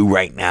should do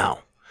right now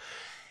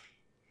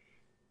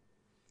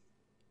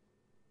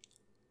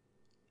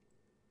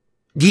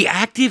the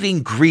active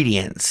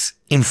ingredients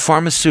in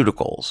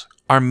pharmaceuticals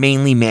are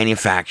mainly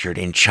manufactured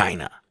in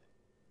China.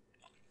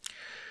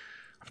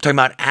 I'm talking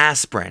about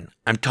aspirin.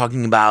 I'm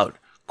talking about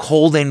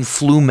cold and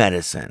flu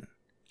medicine.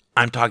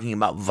 I'm talking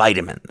about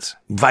vitamins.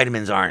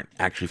 Vitamins aren't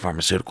actually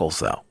pharmaceuticals,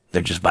 though.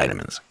 They're just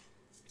vitamins.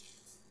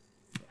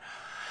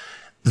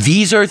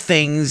 These are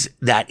things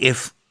that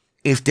if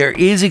there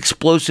is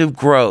explosive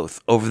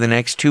growth over the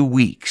next 2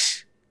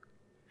 weeks,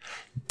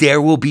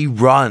 there will be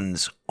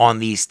runs on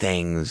these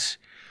things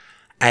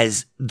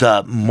as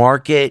the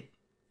market,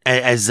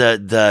 as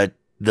not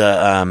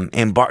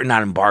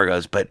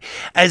embargoes, but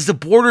as the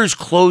borders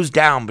close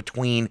down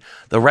between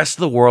the rest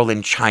of the world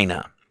and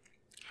China,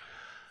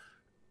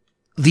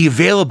 the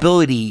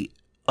availability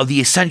of the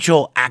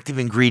essential active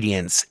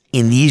ingredients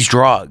in these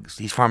drugs,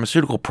 these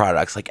pharmaceutical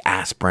products like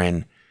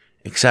aspirin,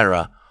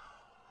 etc.,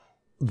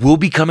 will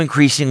become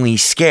increasingly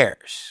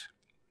scarce.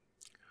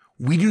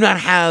 We do not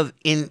have,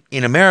 in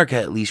America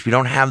at least, we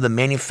don't have the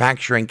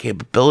manufacturing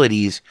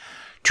capabilities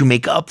to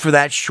make up for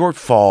that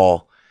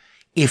shortfall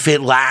if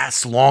it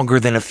lasts longer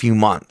than a few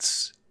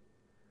months.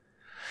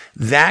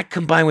 That,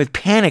 combined with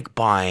panic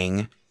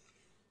buying,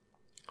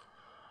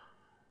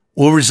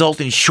 will result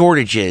in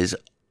shortages,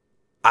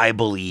 I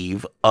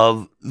believe,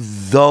 of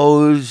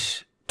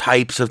those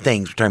types of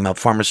things. We're talking about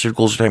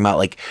pharmaceuticals. We're talking about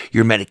like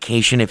your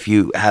medication if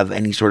you have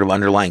any sort of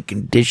underlying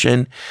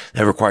condition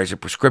that requires a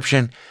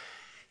prescription.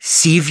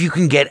 See if you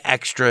can get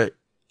extra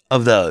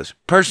of those.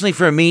 Personally,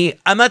 for me,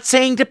 I'm not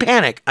saying to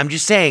panic. I'm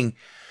just saying,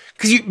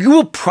 because you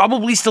will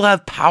probably still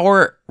have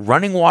power,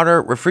 running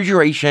water,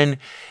 refrigeration,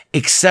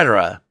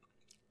 etc.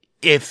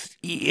 If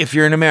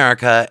you're in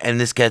America and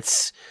this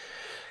gets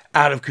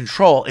out of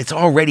control. It's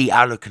already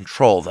out of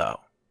control, though.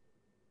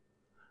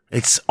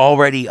 It's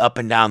already up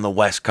and down the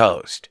West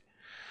Coast.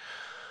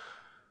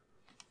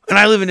 And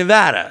I live in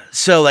Nevada.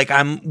 So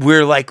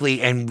we're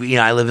likely, and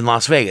I live in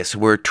Las Vegas.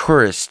 We're a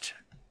tourist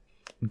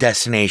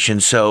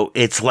destination. So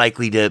it's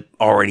likely to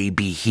already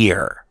be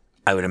here,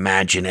 I would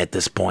imagine, at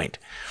this point,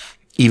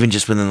 even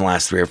just within the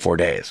last 3 or 4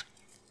 days.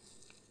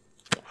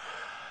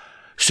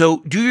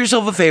 So do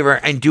yourself a favor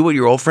and do what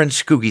your old friend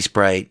Skooky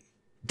Sprite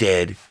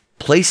did.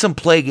 Play some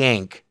Plague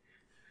Inc.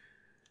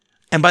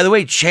 And by the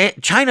way,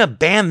 China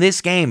banned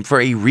this game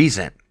for a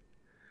reason.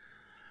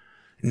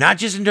 Not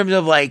just in terms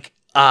of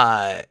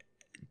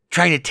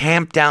trying to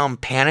tamp down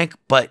panic,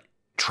 but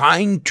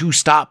trying to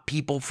stop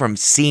people from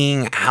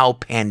seeing how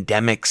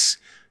pandemics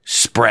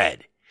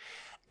spread.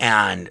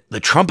 And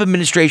the Trump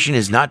administration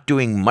is not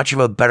doing much of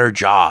a better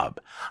job.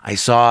 I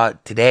saw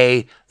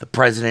today the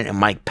president and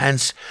Mike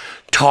Pence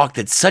talked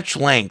at such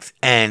length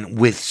and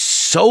with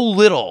so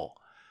little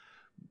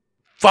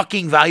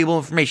fucking valuable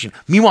information.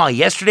 Meanwhile,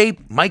 yesterday,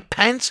 Mike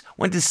Pence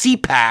went to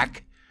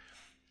CPAC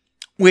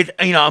with,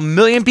 1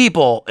 million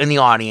people in the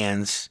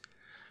audience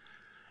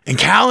and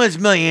countless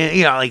million,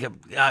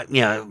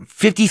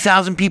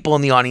 50,000 people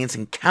in the audience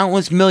and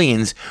countless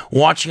millions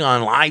watching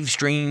on live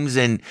streams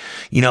and,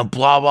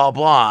 blah, blah,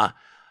 blah,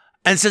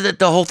 and said that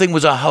the whole thing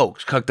was a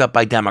hoax cooked up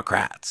by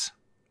Democrats.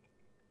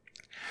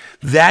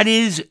 That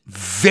is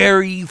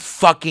very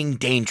fucking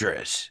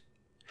dangerous.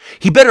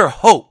 He better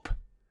hope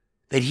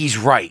that he's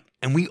right.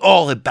 And we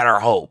all had better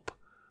hope.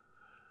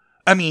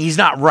 I mean, he's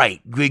not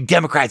right.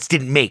 Democrats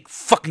didn't make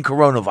fucking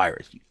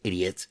coronavirus, you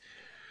idiots.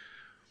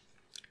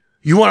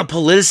 You want to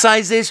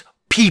politicize this?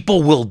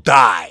 People will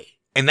die.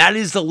 And that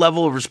is the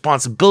level of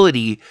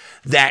responsibility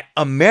that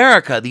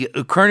America, the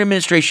current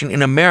administration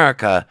in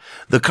America,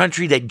 the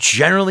country that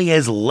generally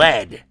has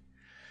led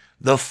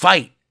the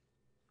fight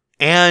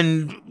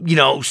and,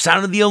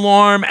 sounded the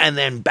alarm and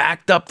then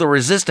backed up the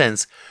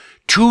resistance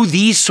to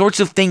these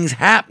sorts of things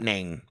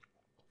happening.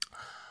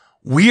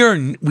 We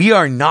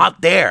are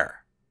not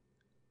there.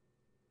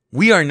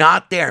 We are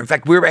not there. In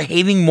fact, we're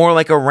behaving more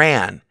like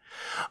Iran.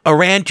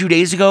 Iran 2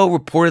 days ago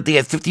reported they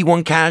had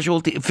 51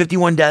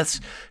 deaths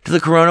to the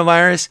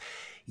coronavirus.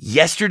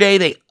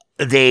 Yesterday,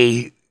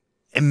 they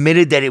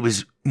admitted that it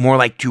was more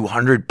like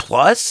 200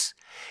 plus.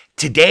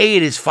 Today,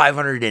 it is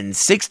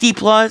 560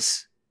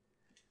 plus.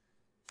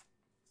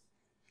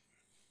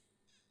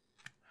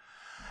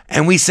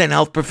 And we send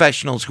health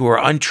professionals who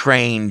are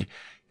untrained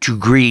to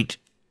greet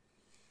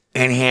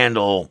and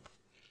handle,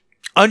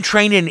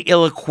 untrained and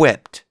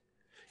ill-equipped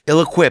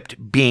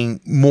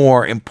being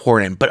more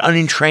important, but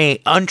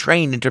untrained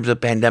in terms of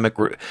pandemic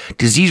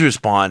disease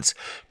response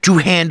to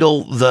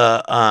handle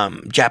the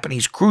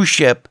Japanese cruise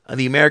ship,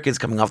 the Americans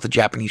coming off the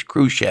Japanese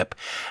cruise ship.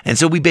 And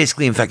so we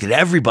basically infected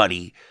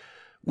everybody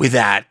with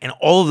that, and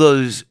all of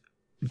those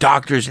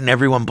doctors and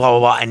everyone, blah, blah,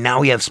 blah. And now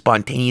we have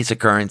spontaneous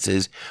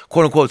occurrences,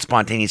 quote unquote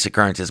spontaneous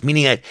occurrences,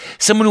 meaning that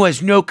someone who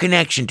has no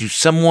connection to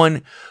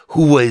someone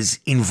who was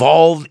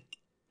involved,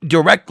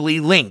 directly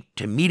linked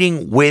to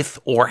meeting with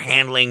or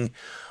handling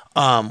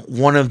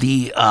one of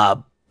the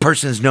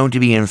persons known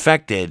to be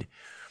infected,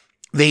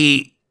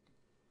 they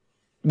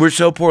were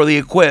so poorly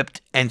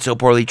equipped and so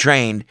poorly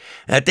trained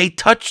that they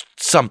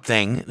touched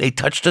something, they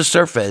touched a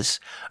surface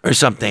or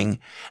something,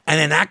 and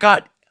then that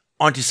got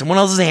onto someone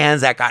else's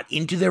hands, that got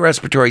into their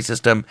respiratory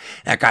system,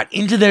 that got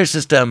into their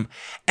system,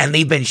 and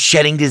they've been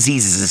shedding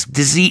diseases.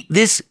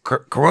 This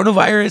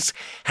coronavirus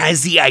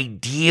has the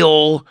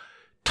ideal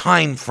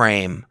time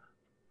frame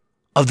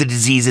of the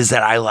diseases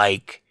that I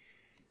like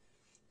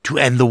to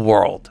end the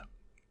world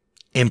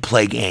in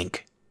Plague Inc.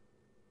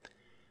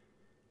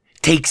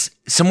 Takes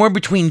somewhere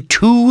between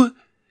 2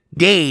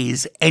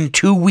 days and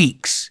 2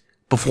 weeks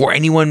before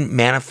anyone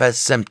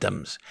manifests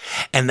symptoms.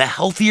 And the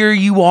healthier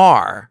you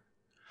are,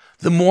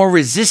 the more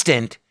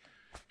resistant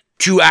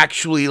to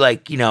actually,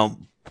 like,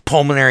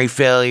 pulmonary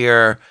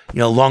failure,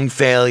 lung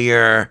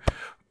failure,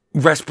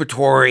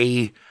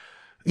 respiratory,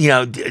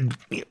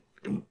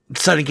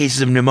 sudden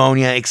cases of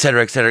pneumonia, et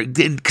cetera,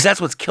 because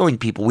that's what's killing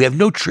people. We have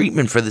no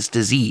treatment for this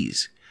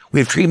disease. We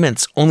have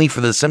treatments only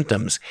for the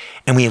symptoms,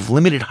 and we have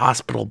limited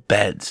hospital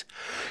beds.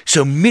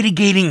 So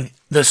mitigating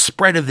the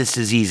spread of this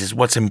disease is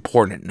what's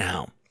important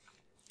now.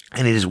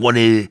 And it is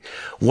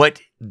what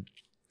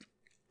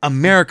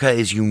America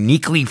is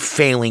uniquely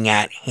failing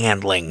at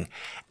handling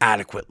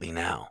adequately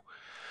now.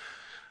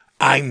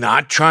 I'm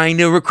not trying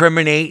to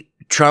recriminate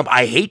Trump.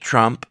 I hate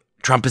Trump.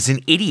 Trump is an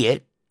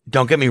idiot.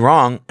 Don't get me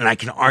wrong. And I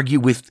can argue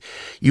with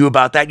you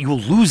about that. You will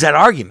lose that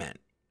argument.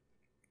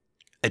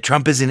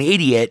 Trump is an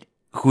idiot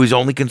who is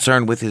only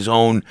concerned with his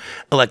own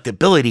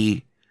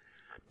electability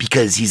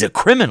because he's a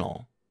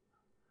criminal.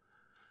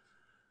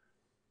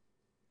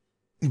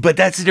 But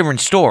that's a different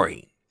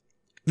story.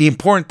 The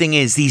important thing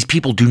is these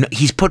people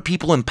he's put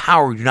people in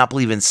power who do not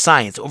believe in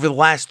science. Over the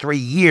last 3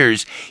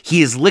 years,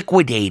 he has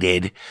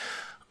liquidated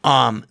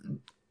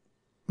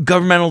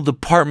governmental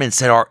departments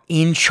that are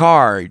in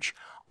charge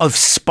of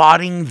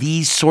spotting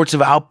these sorts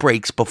of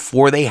outbreaks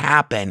before they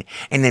happen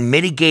and then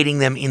mitigating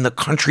them in the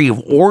country of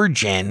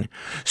origin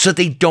so that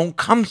they don't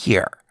come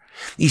here.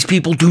 These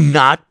people do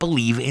not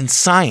believe in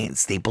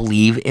science. They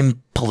believe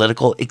in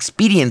political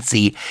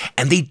expediency,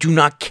 and they do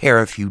not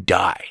care if you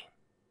die.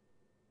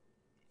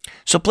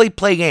 So play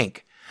Plague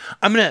Inc.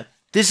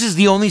 This is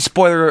the only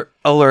spoiler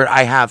alert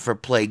I have for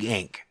Plague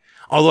Inc.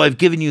 Although I've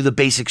given you the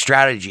basic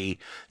strategy,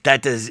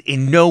 that does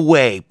in no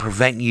way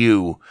prevent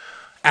you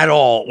at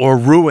all or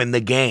ruin the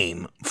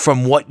game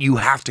from what you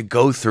have to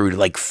go through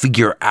to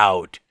figure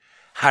out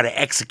how to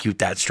execute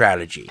that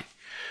strategy.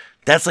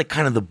 That's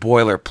kind of the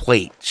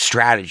boilerplate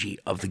strategy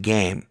of the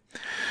game.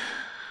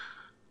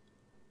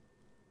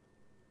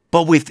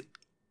 But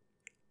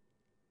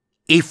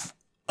if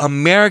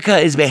America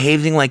is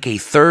behaving like a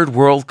third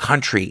world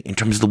country in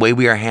terms of the way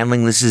we are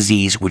handling this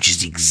disease, which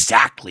is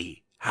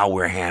exactly how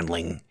we're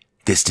handling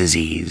this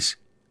disease,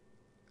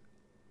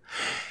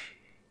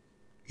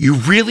 you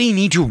really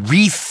need to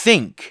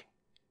rethink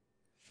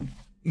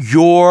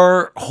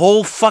your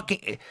whole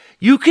fucking...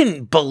 You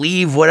can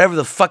believe whatever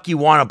the fuck you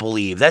want to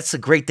believe. That's the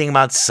great thing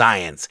about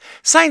science.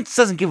 Science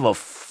doesn't give a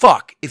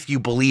fuck if you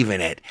believe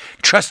in it.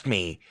 Trust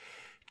me.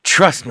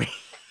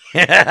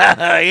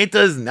 It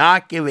does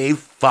not give a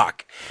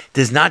fuck. It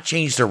does not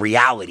change the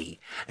reality.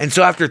 And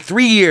so after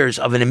 3 years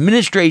of an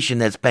administration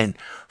that's been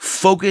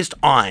focused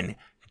on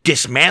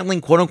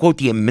dismantling, quote unquote,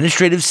 the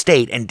administrative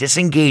state and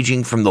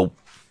disengaging from the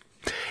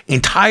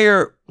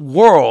entire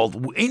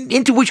world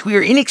into which we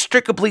are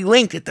inextricably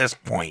linked at this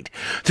point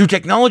through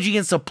technology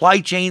and supply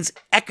chains,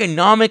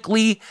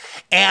 economically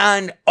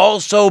and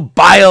also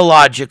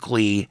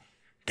biologically,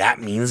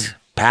 that means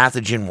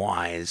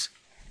pathogen-wise.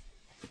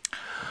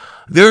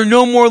 There are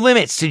no more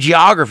limits to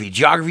geography.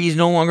 Geography is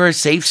no longer a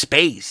safe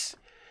space.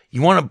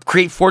 You want to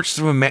create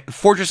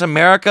Fortress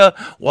America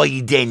while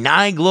you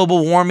deny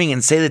global warming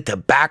and say that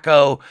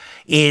tobacco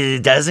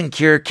doesn't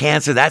cure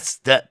cancer. That's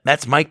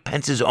Mike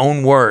Pence's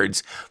own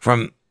words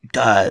from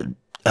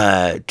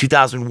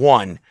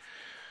 2001.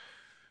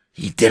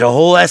 He did a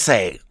whole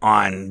essay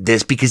on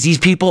this because these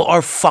people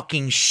are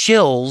fucking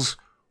shills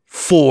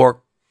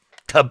for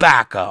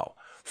tobacco,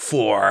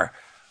 for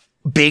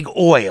big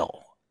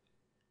oil.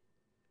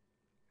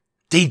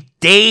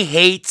 They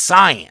hate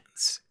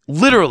science.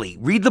 Literally,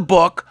 read the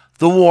book,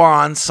 The War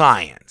on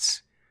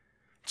Science.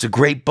 It's a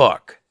great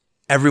book.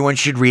 Everyone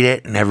should read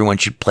it, and everyone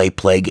should play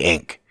Plague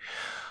Inc.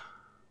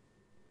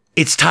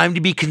 It's time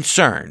to be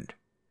concerned.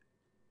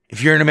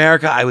 If you're in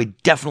America, I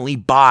would definitely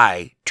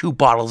buy 2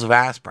 bottles of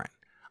aspirin.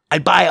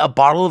 I'd buy a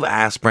bottle of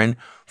aspirin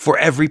for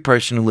every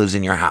person who lives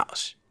in your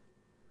house.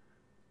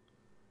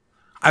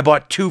 I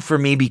bought 2 for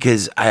me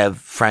because I have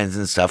friends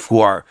and stuff who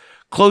are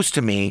close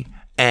to me,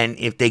 and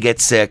if they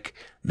get sick,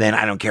 then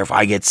I don't care if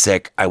I get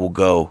sick, I will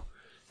go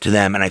to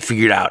them. And I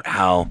figured out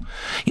how,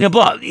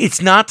 blah.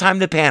 It's not time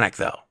to panic,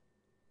 though.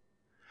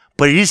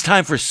 But it is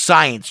time for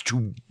science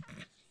to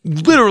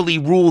literally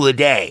rule the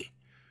day.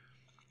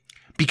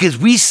 Because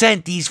we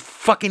sent these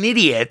fucking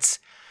idiots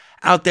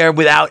out there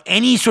without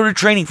any sort of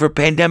training for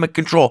pandemic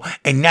control.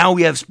 And now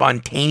we have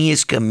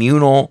spontaneous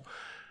communal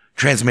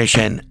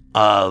transmission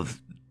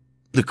of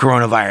the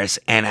coronavirus.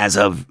 And as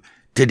of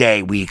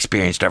today, we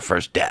experienced our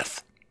first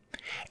death.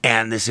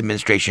 And this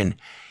administration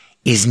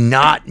is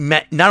not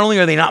only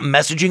are they not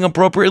messaging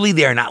appropriately,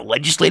 they are not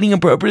legislating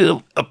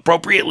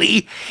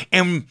appropriately,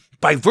 and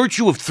by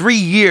virtue of 3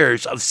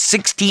 years of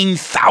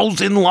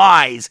 16,000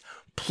 lies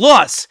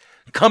plus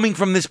coming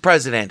from this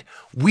president,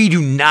 we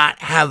do not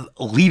have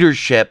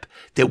leadership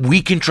that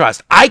we can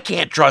trust. I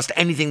can't trust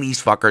anything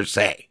these fuckers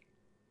say.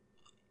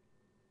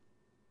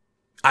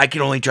 I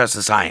can only trust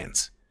the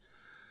science,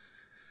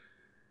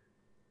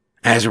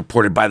 as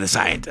reported by the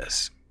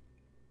scientists.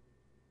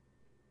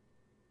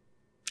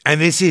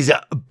 And this is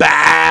a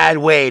bad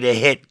way to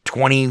hit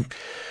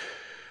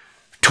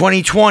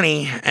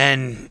 2020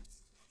 and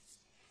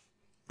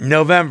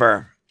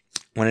November,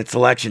 when it's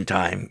election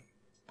time.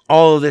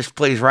 All of this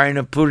plays right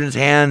into Putin's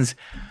hands.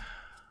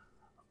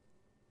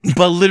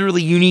 But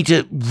literally, you need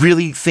to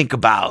really think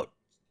about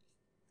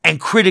and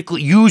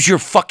critically use your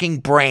fucking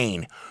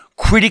brain.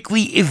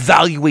 Critically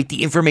evaluate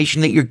the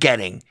information that you're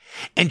getting.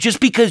 And just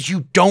because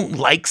you don't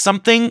like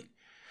something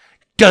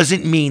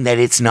doesn't mean that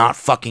it's not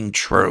fucking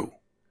true.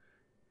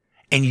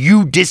 And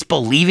you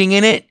disbelieving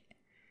in it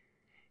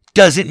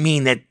doesn't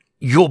mean that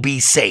you'll be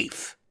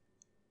safe.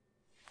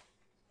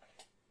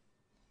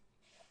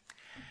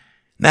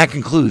 That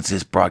concludes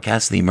this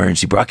broadcast of the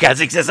Emergency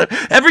Broadcasting System.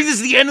 That brings us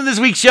to the end of this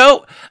week's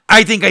show.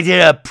 I think I did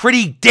a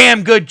pretty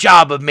damn good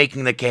job of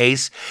making the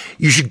case.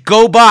 You should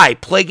go buy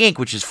Plague Inc.,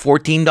 which is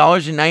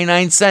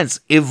 $14.99.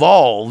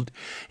 Evolved.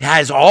 It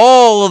has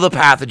all of the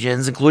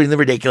pathogens, including the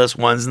ridiculous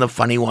ones and the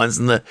funny ones,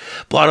 and the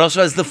blood. It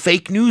also has the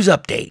fake news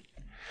update.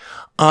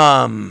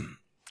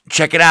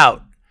 Check it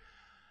out.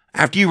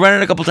 After you run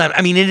it a couple times,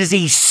 I mean, it is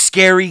a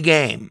scary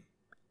game.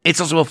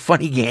 It's also a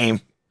funny game.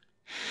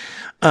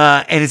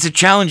 And it's a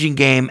challenging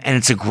game, and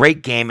it's a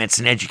great game. It's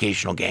an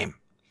educational game.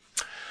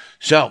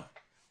 So,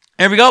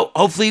 there we go.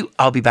 Hopefully,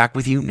 I'll be back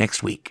with you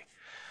next week.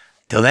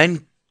 Till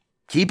then,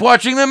 keep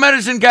watching the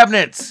medicine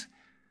cabinets.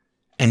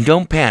 And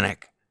don't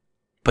panic,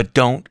 but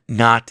don't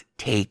not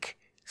take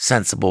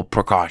sensible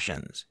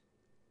precautions.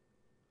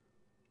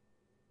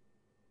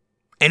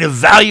 And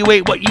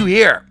evaluate what you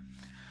hear.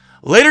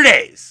 Later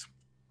days.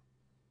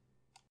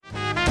 4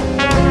 or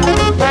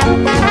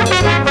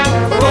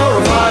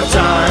 5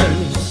 times.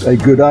 A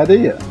good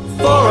idea.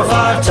 4 or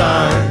 5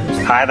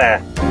 times. Hi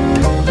there.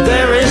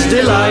 There is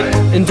delight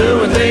in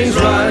doing things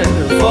right.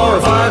 4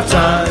 or 5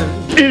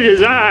 times. It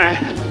is I,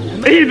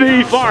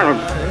 E.B.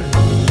 Farnham.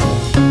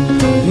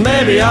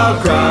 Maybe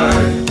I'll cry.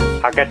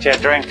 I'll get you a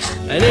drink.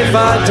 And if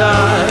I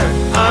die,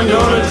 I'm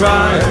gonna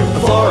cry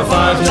 4 or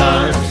 5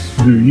 times.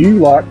 Do you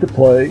like to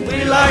play?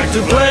 We like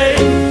to play.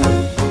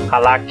 I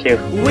like you.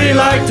 We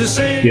like to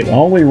sing. It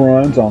only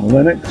runs on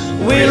Linux.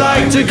 We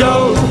like to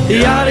go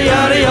yada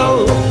yada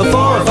yo 4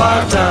 or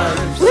 5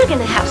 times. We're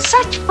gonna have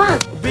such fun.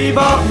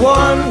 Bebop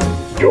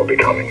 1. You're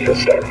becoming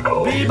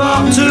hysterical.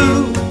 Bebop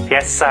 2.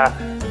 Yes, sir.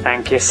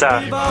 Thank you,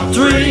 sir. Bebop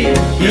 3.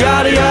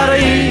 Yada yada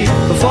e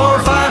 4 or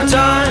 5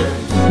 times.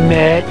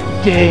 Matt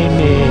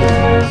Damon.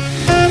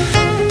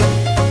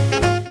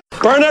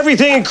 Burn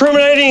everything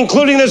incriminating,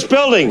 including this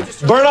building.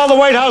 Burn all the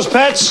White House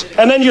pets,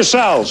 and then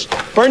yourselves.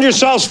 Burn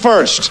yourselves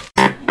first.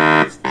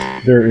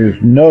 There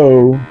is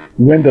no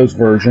Windows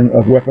version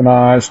of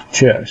weaponized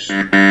chess.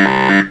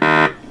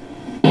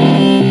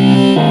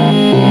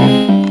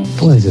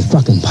 Boy, this is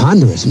fucking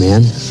ponderous,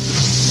 man.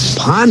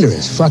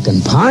 Ponderous,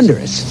 fucking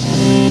ponderous.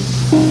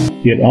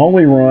 It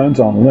only runs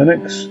on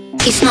Linux.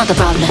 It's not a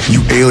problem.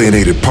 You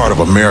alienated part of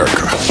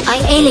America.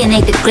 I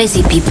alienated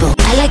crazy people.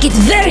 I like it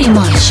very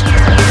much.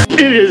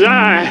 It is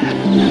I,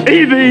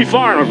 E.B.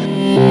 Farnham.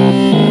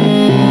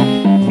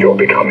 You're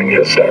becoming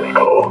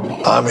hysterical.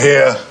 I'm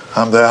here,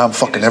 I'm there, I'm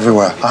fucking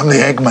everywhere. I'm the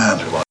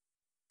Eggman.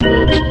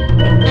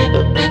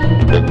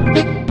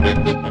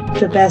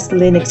 The Best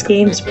Linux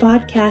Games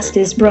podcast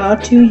is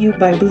brought to you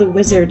by Blue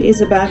Wizard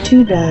is About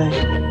to Die.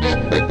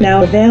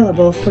 Now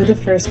available for the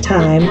first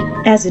time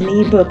as an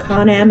ebook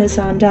on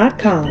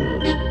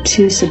Amazon.com.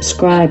 To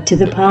subscribe to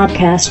the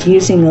podcast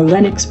using a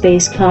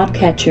Linux-based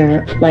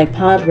podcatcher like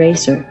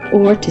Podracer,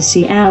 or to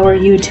see our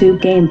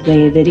YouTube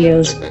gameplay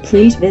videos,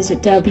 please visit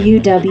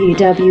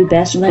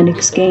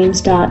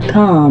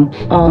www.bestlinuxgames.com.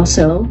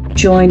 Also,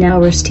 join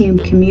our Steam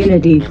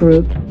community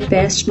group,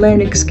 Best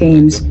Linux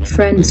Games,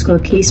 Friends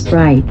Cookie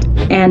Sprite,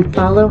 and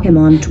follow him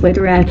on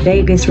Twitter at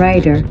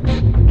VegasWriter.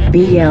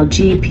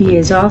 BLGP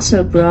is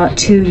also brought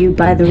to you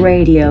by the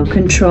Radio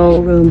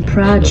Control Room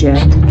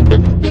Project.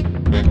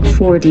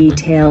 For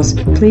details,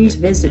 please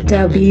visit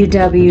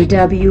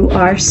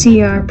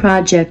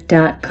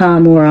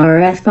www.rcrproject.com or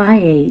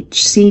rfihc.com.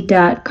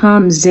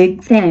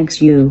 Zig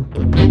thanks you.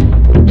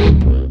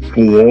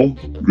 For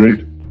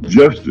great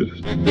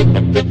justice.